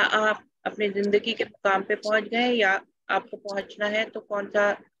 क्या आप अपनी जिंदगी के काम पे पहुंच गए, या आपको पहुंचना है तो कौन सा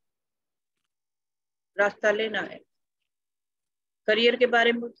रास्ता लेना है? करियर के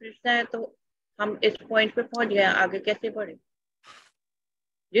बारे में पूछना है तो हम इस पॉइंट पे पहुंच गए, आगे कैसे बढ़े।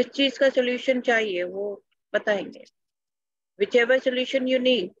 जिस चीज का सोल्यूशन चाहिए वो बताएंगे। whichever solution you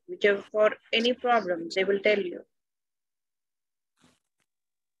need, whichever for any problem, they will tell you.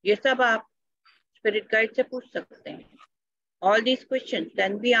 ये सब आप स्पिरिट गाइड से पूछ सकते हैं। All these questions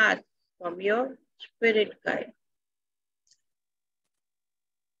can be asked from your spirit guide.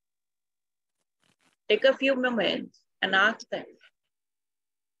 Take a few moments and ask them.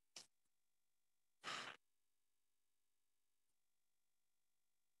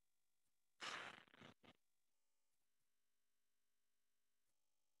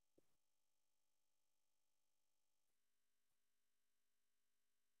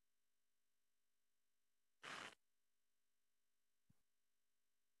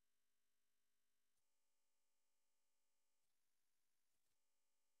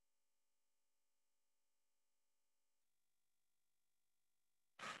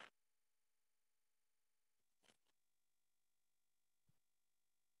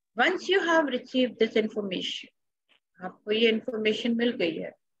 Once you have received this information, आपको ये information मिल गई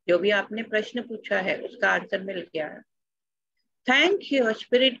है, जो भी आपने प्रश्न पूछा है उसका आंसर मिल गया है. Thank your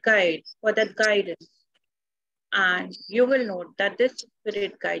spirit guide for that guidance, and you will note that this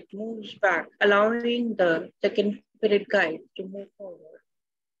spirit guide moves back, allowing the second spirit guide to move forward.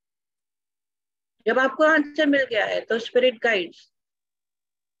 जब आपको आंसर मिल गया है तो स्पिरिट गाइड्स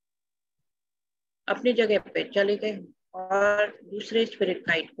अपनी जगह पे चले गए और दूसरे स्पिरिट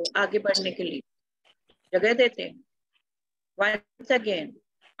गाइड को आगे बढ़ने के लिए जगह देते हैं. Once again,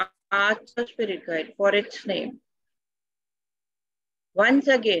 ask the spirit guide for its name. Once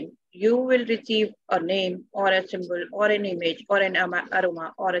again, you will receive a name or a symbol or an image or an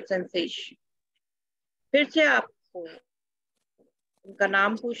aroma or a sensation. फिर से आपको उनका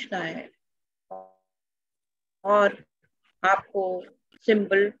नाम पूछना है और आपको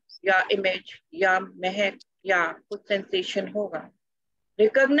सिंबल या इमेज या महक या कुछ सेंसेशन होगा.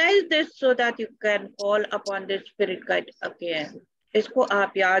 Recognize this so that you can call upon the spirit guide again. इसको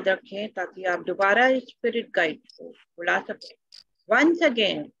आप याद रखें ताकि आप दोबारा स्पिरिट गाइड को बुला सकें. Once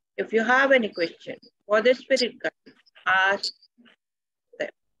again, if you have any question for the spirit guide, ask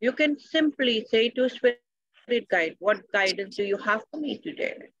them. You can simply say to spirit guide, what guidance do you have for me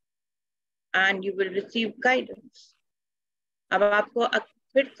today? And you will receive guidance. अब आपको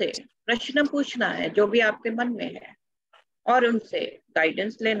फिर से प्रश्न पूछना है जो भी आपके मन में है और उनसे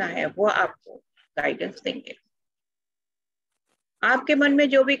गाइडेंस लेना है, वो आपको गाइडेंस देंगे. आपके मन में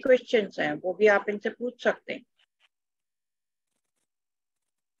जो भी क्वेश्चंस हैं वो भी आप इनसे पूछ सकते हैं.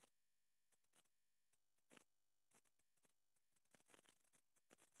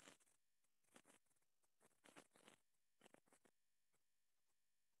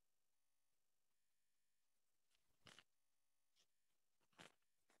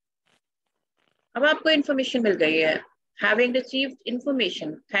 अब आपको इंफॉर्मेशन मिल गई है. Having received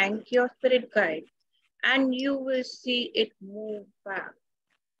information, thank your spirit guide and you will see it move back.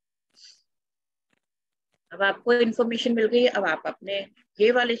 अब आपको इंफॉर्मेशन मिल गई है. अब आप अपने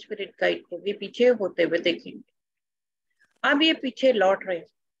ये वाले स्पिरिट गाइड को भी पीछे होते हुए देखेंगे. अब ये पीछे लौट रहे.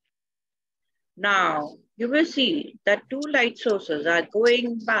 Now you will see that two light sources are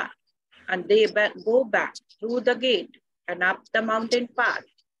going back and they go back through the gate and up the mountain path,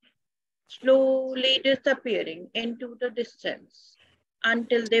 slowly disappearing into the distance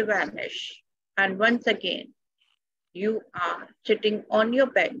until they vanish. And once again, you are sitting on your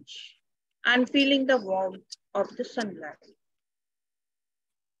bench and feeling the warmth of the sunlight.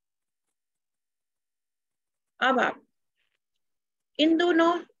 अब आप इन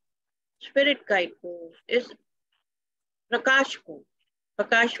दोनों spirit guide को, इस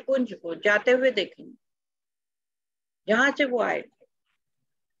प्रकाश पुंज को जाते हुए देखेंगे. जहां से वो आए थे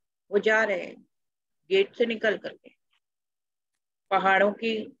वो जा रहे हैं गेट से निकल करके पहाड़ों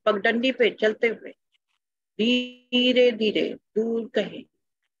की पगडंडी पे चलते हुए धीरे धीरे दूर कहीं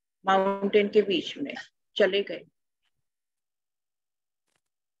माउंटेन के बीच में चले गए.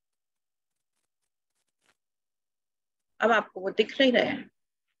 अब आपको वो दिख नहीं रहे हैं,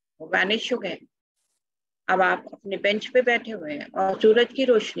 वो वैनिश हो गए. अब आप अपने बेंच पे बैठे हुए हैं और सूरज की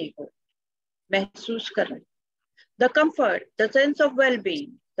रोशनी को महसूस कर रहे हैं. The comfort, the sense of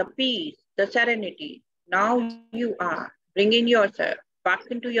well-being, the peace, the serenity. Now you are bringing yourself back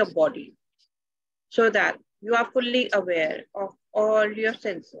into your body so that you are fully aware of all your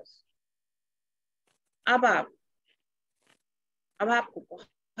senses. अब आपको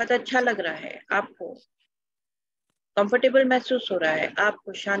बहुत अच्छा लग रहा है, आपको कंफर्टेबल महसूस हो रहा है,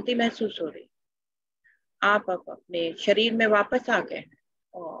 आपको शांति महसूस हो रही है. आप अब अपने शरीर में वापस आ गए हैं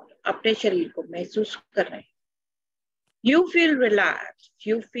और अपने शरीर को महसूस कर रहे हैं. You feel relaxed,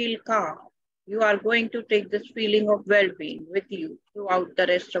 you feel calm. You are going to take this feeling of well-being with you throughout the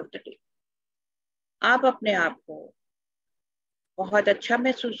rest of the day. आप अपने आप को बहुत अच्छा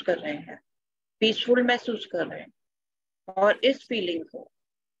महसूस कर रहे हैं, पीसफुल महसूस कर रहे हैं और इस फीलिंग को,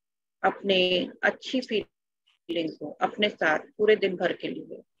 अपने अच्छी फीलिंग को अपने साथ पूरे दिन भर के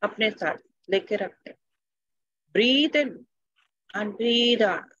लिए अपने साथ लेके रखते हैं. Breathe in and breathe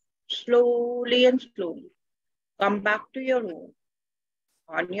out. Slowly and slowly. Come back to your room,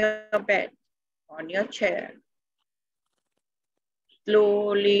 on your bed, on your chair.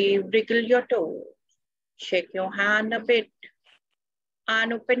 Slowly wriggle your toes. Shake your hand a bit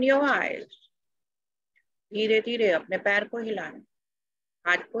and open your eyes. धीरे धीरे अपने पैर को हिलाएं,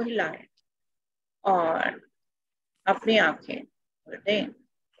 हाथ को हिलाएं और अपनी आंखें खोल दें.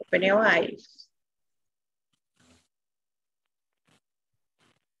 Open your eyes.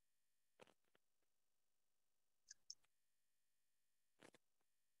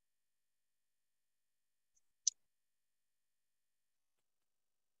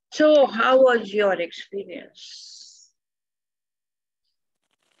 So, how was your experience?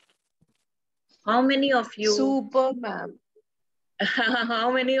 How many of you? Super, ma'am.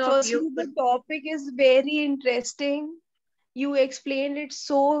 How many of Firstly, you? the topic is very interesting. You explained it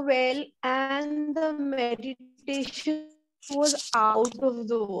so well, and the meditation was out of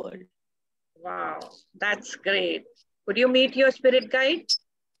the world. Wow, that's great. Could you meet your spirit guide?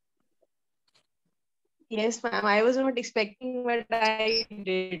 Yes, ma'am. I was not expecting, but I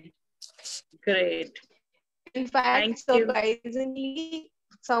did. Great. In fact, Thank you. surprisingly,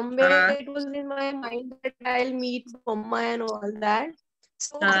 somewhere it was in my mind that I'll meet Mama and all that.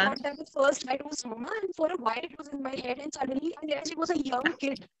 So I thought that the first guide was Mama, and for a while it was in my head, and suddenly I realized it was a young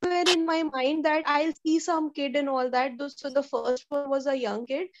kid. Where in my mind that I'll see some kid and all that. So the first one was a young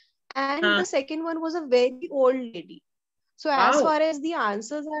kid, and the second one was a very old lady. So as far as the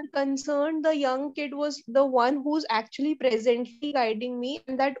answers are concerned, the young kid was the one who's actually presently guiding me,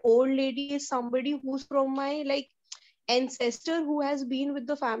 and that old lady is somebody who's from my like ancestor who has been with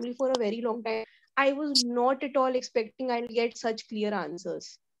the family for a very long time. I was not at all expecting I'll get such clear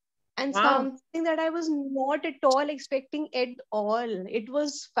answers. And something that I was not at all expecting at all. It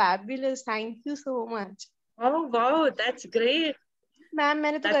was fabulous. Thank you so much. Oh, wow, that's great. Ma'am,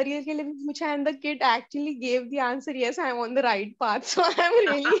 मैंने तो career के लिए भी पूछा, and the kid actually gave the answer. Yes, I'm on the right path. So I'm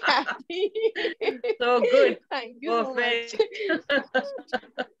really happy. So good. Thank you Perfect. so much.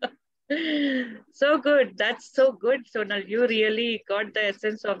 So good. That's so good, Sonal. You really got the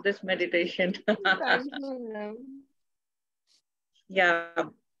essence of this meditation. Thank you, ma'am. Yeah.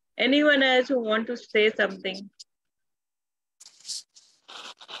 Anyone else who want to say something?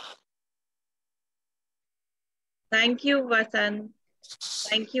 Thank you, Vasan.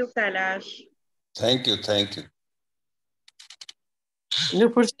 Thank you, Kailash. Thank you, thank you.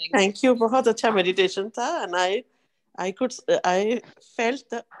 Nupur, thank you. बहुत अच्छा meditation था, and I felt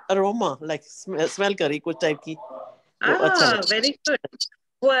the aroma, like smell करी कुछ type की. Very good.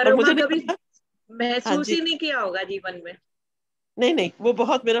 वो aroma कभी महसूस ही नहीं किया होगा जीवन में. नहीं वो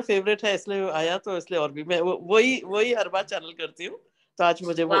बहुत मेरा फेवरेट है, इसलिए आया, तो इसलिए और भी मैं वही हर बार चैनल करती हूँ. तो आज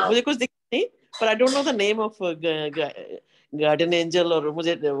मुझे कुछ दिखा नहीं, पर I don't know the name of garden angel, और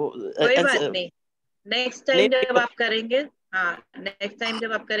मुझे कोई बात नहीं. नेक्स्ट टाइम जब आप करेंगे, नेक्स्ट टाइम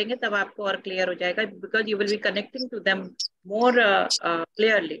जब आप करेंगे तब आपको और क्लियर हो जाएगा, because you will be connecting to them more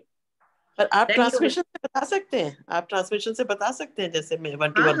clearly. पर आप ट्रांसमिशन से बता सकते हैं, जैसे मैं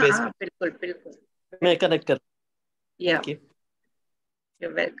 1 to 1 बेस पे. बिल्कुल मैं कनेक्ट कर. Thank you.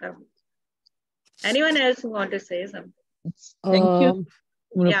 You're welcome. Anyone else who want to say something? Thank you.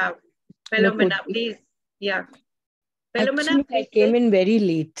 Yeah, Philomena, please. Yeah. Philomena, actually, I came in very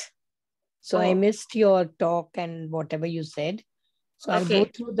late. So I missed your talk and whatever you said. So I'll go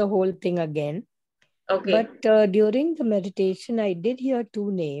through the whole thing again. Okay. But during the meditation, I did hear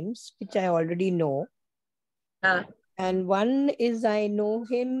 2 names, which I already know. And one is, I know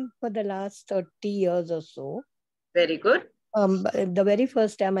him for the last 30 years or so. Very good. The very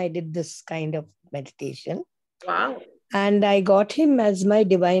first time I did this kind of meditation. Wow. And I got him as my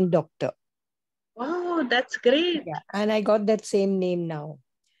divine doctor. Wow, that's great. Yeah, and I got that same name now.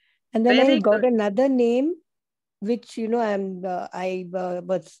 And then I got another name, which, the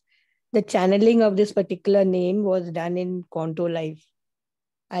channeling of this particular name was done in Quanto Life.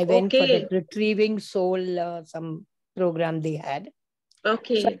 I went for the Retrieving Soul, some program they had.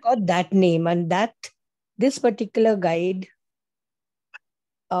 Okay. So I got that name, and this particular guide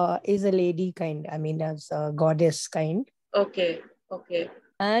is a lady kind, as a goddess kind. Okay.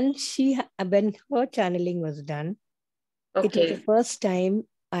 And when her channeling was done, it was the first time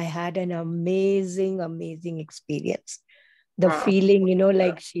I had an amazing experience. the feeling, you know,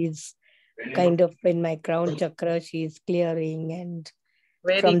 like she's kind of in my crown chakra, she's clearing, and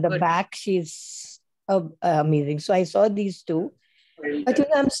from the back, she's amazing. So I saw these two, but you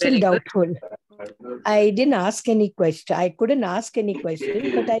know, I'm still doubtful. I didn't ask any question. I couldn't ask any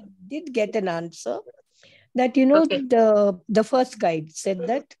question, but I did get an answer that, you know, the first guide said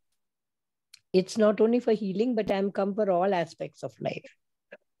that it's not only for healing, but I'm come for all aspects of life.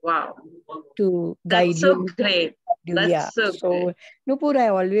 Wow. To guide you. That's so great. That's so great. Nupur, I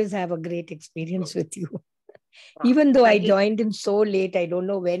always have a great experience with you. Even though I joined in so late, I don't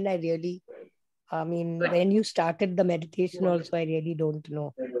know when I really, when you started the meditation also, I really don't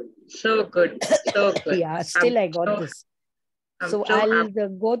know. So good. So good. Yeah, still I got this. So I'll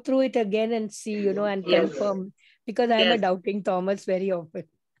go through it again and see, you know, and confirm, because I'm a doubting Thomas very often.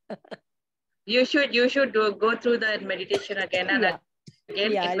 You should go through that meditation again and again.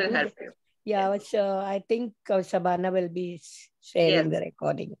 It will help you. Yeah, sure. I think Shabana will be sharing the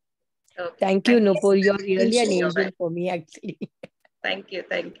recording. Okay. Thank you, Nupur. You're really an angel for me, actually. Thank you.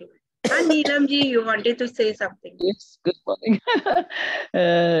 Thank you. And Neelamji, you wanted to say something. Yes, good morning.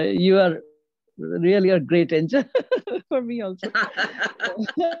 You are really a great angel for me also.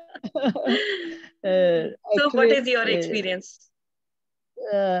 So what is your experience?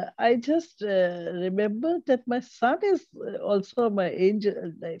 I just remember that my son is also my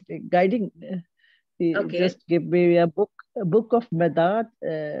angel, guiding. He just gave me a book of Medad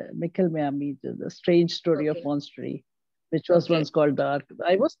Mikhail Miami, The Strange Story of Monastery, which was once called the Ark.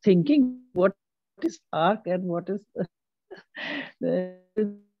 I was thinking, what is Ark and what is...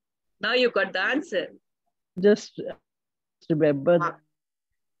 Now you got the answer. Just remember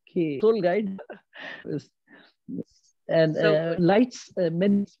soul guide. And lights,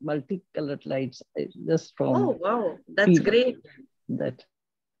 many multicolored lights, just from... Oh, wow. That's great. That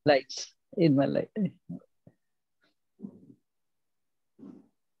lights in my life.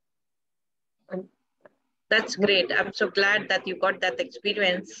 That's great. I'm so glad that you got that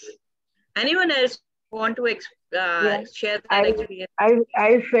experience. Anyone else want to share that experience?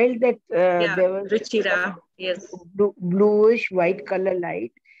 I felt that there was Ruchira, bluish white color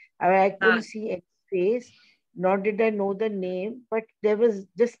light. I couldn't see any face, nor did I know the name, but there was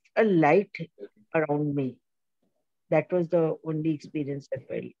just a light around me. That was the only experience I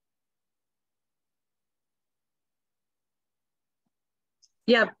felt.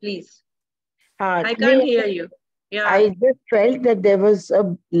 Yeah, please. I can't hear you. Yeah. I just felt that there was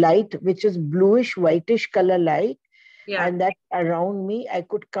a light which is bluish, whitish color light. Yeah. And that around me, I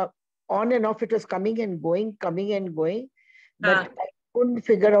could come on and off. It was coming and going. But I couldn't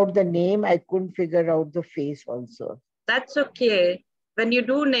figure out the name. I couldn't figure out the face also. That's okay. When you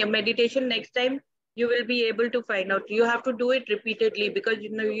do meditation next time, you will be able to find out. You have to do it repeatedly because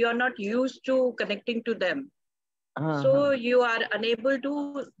you are not used to connecting to them. So you are unable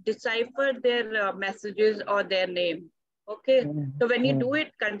to decipher their messages or their name. Okay. So when you do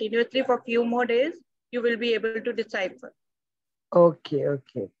it continuously for a few more days, you will be able to decipher. Okay.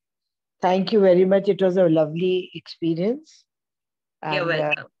 Thank you very much. It was a lovely experience. You're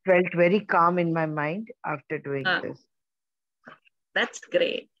welcome. Felt very calm in my mind after doing this. That's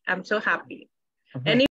great. I'm so happy.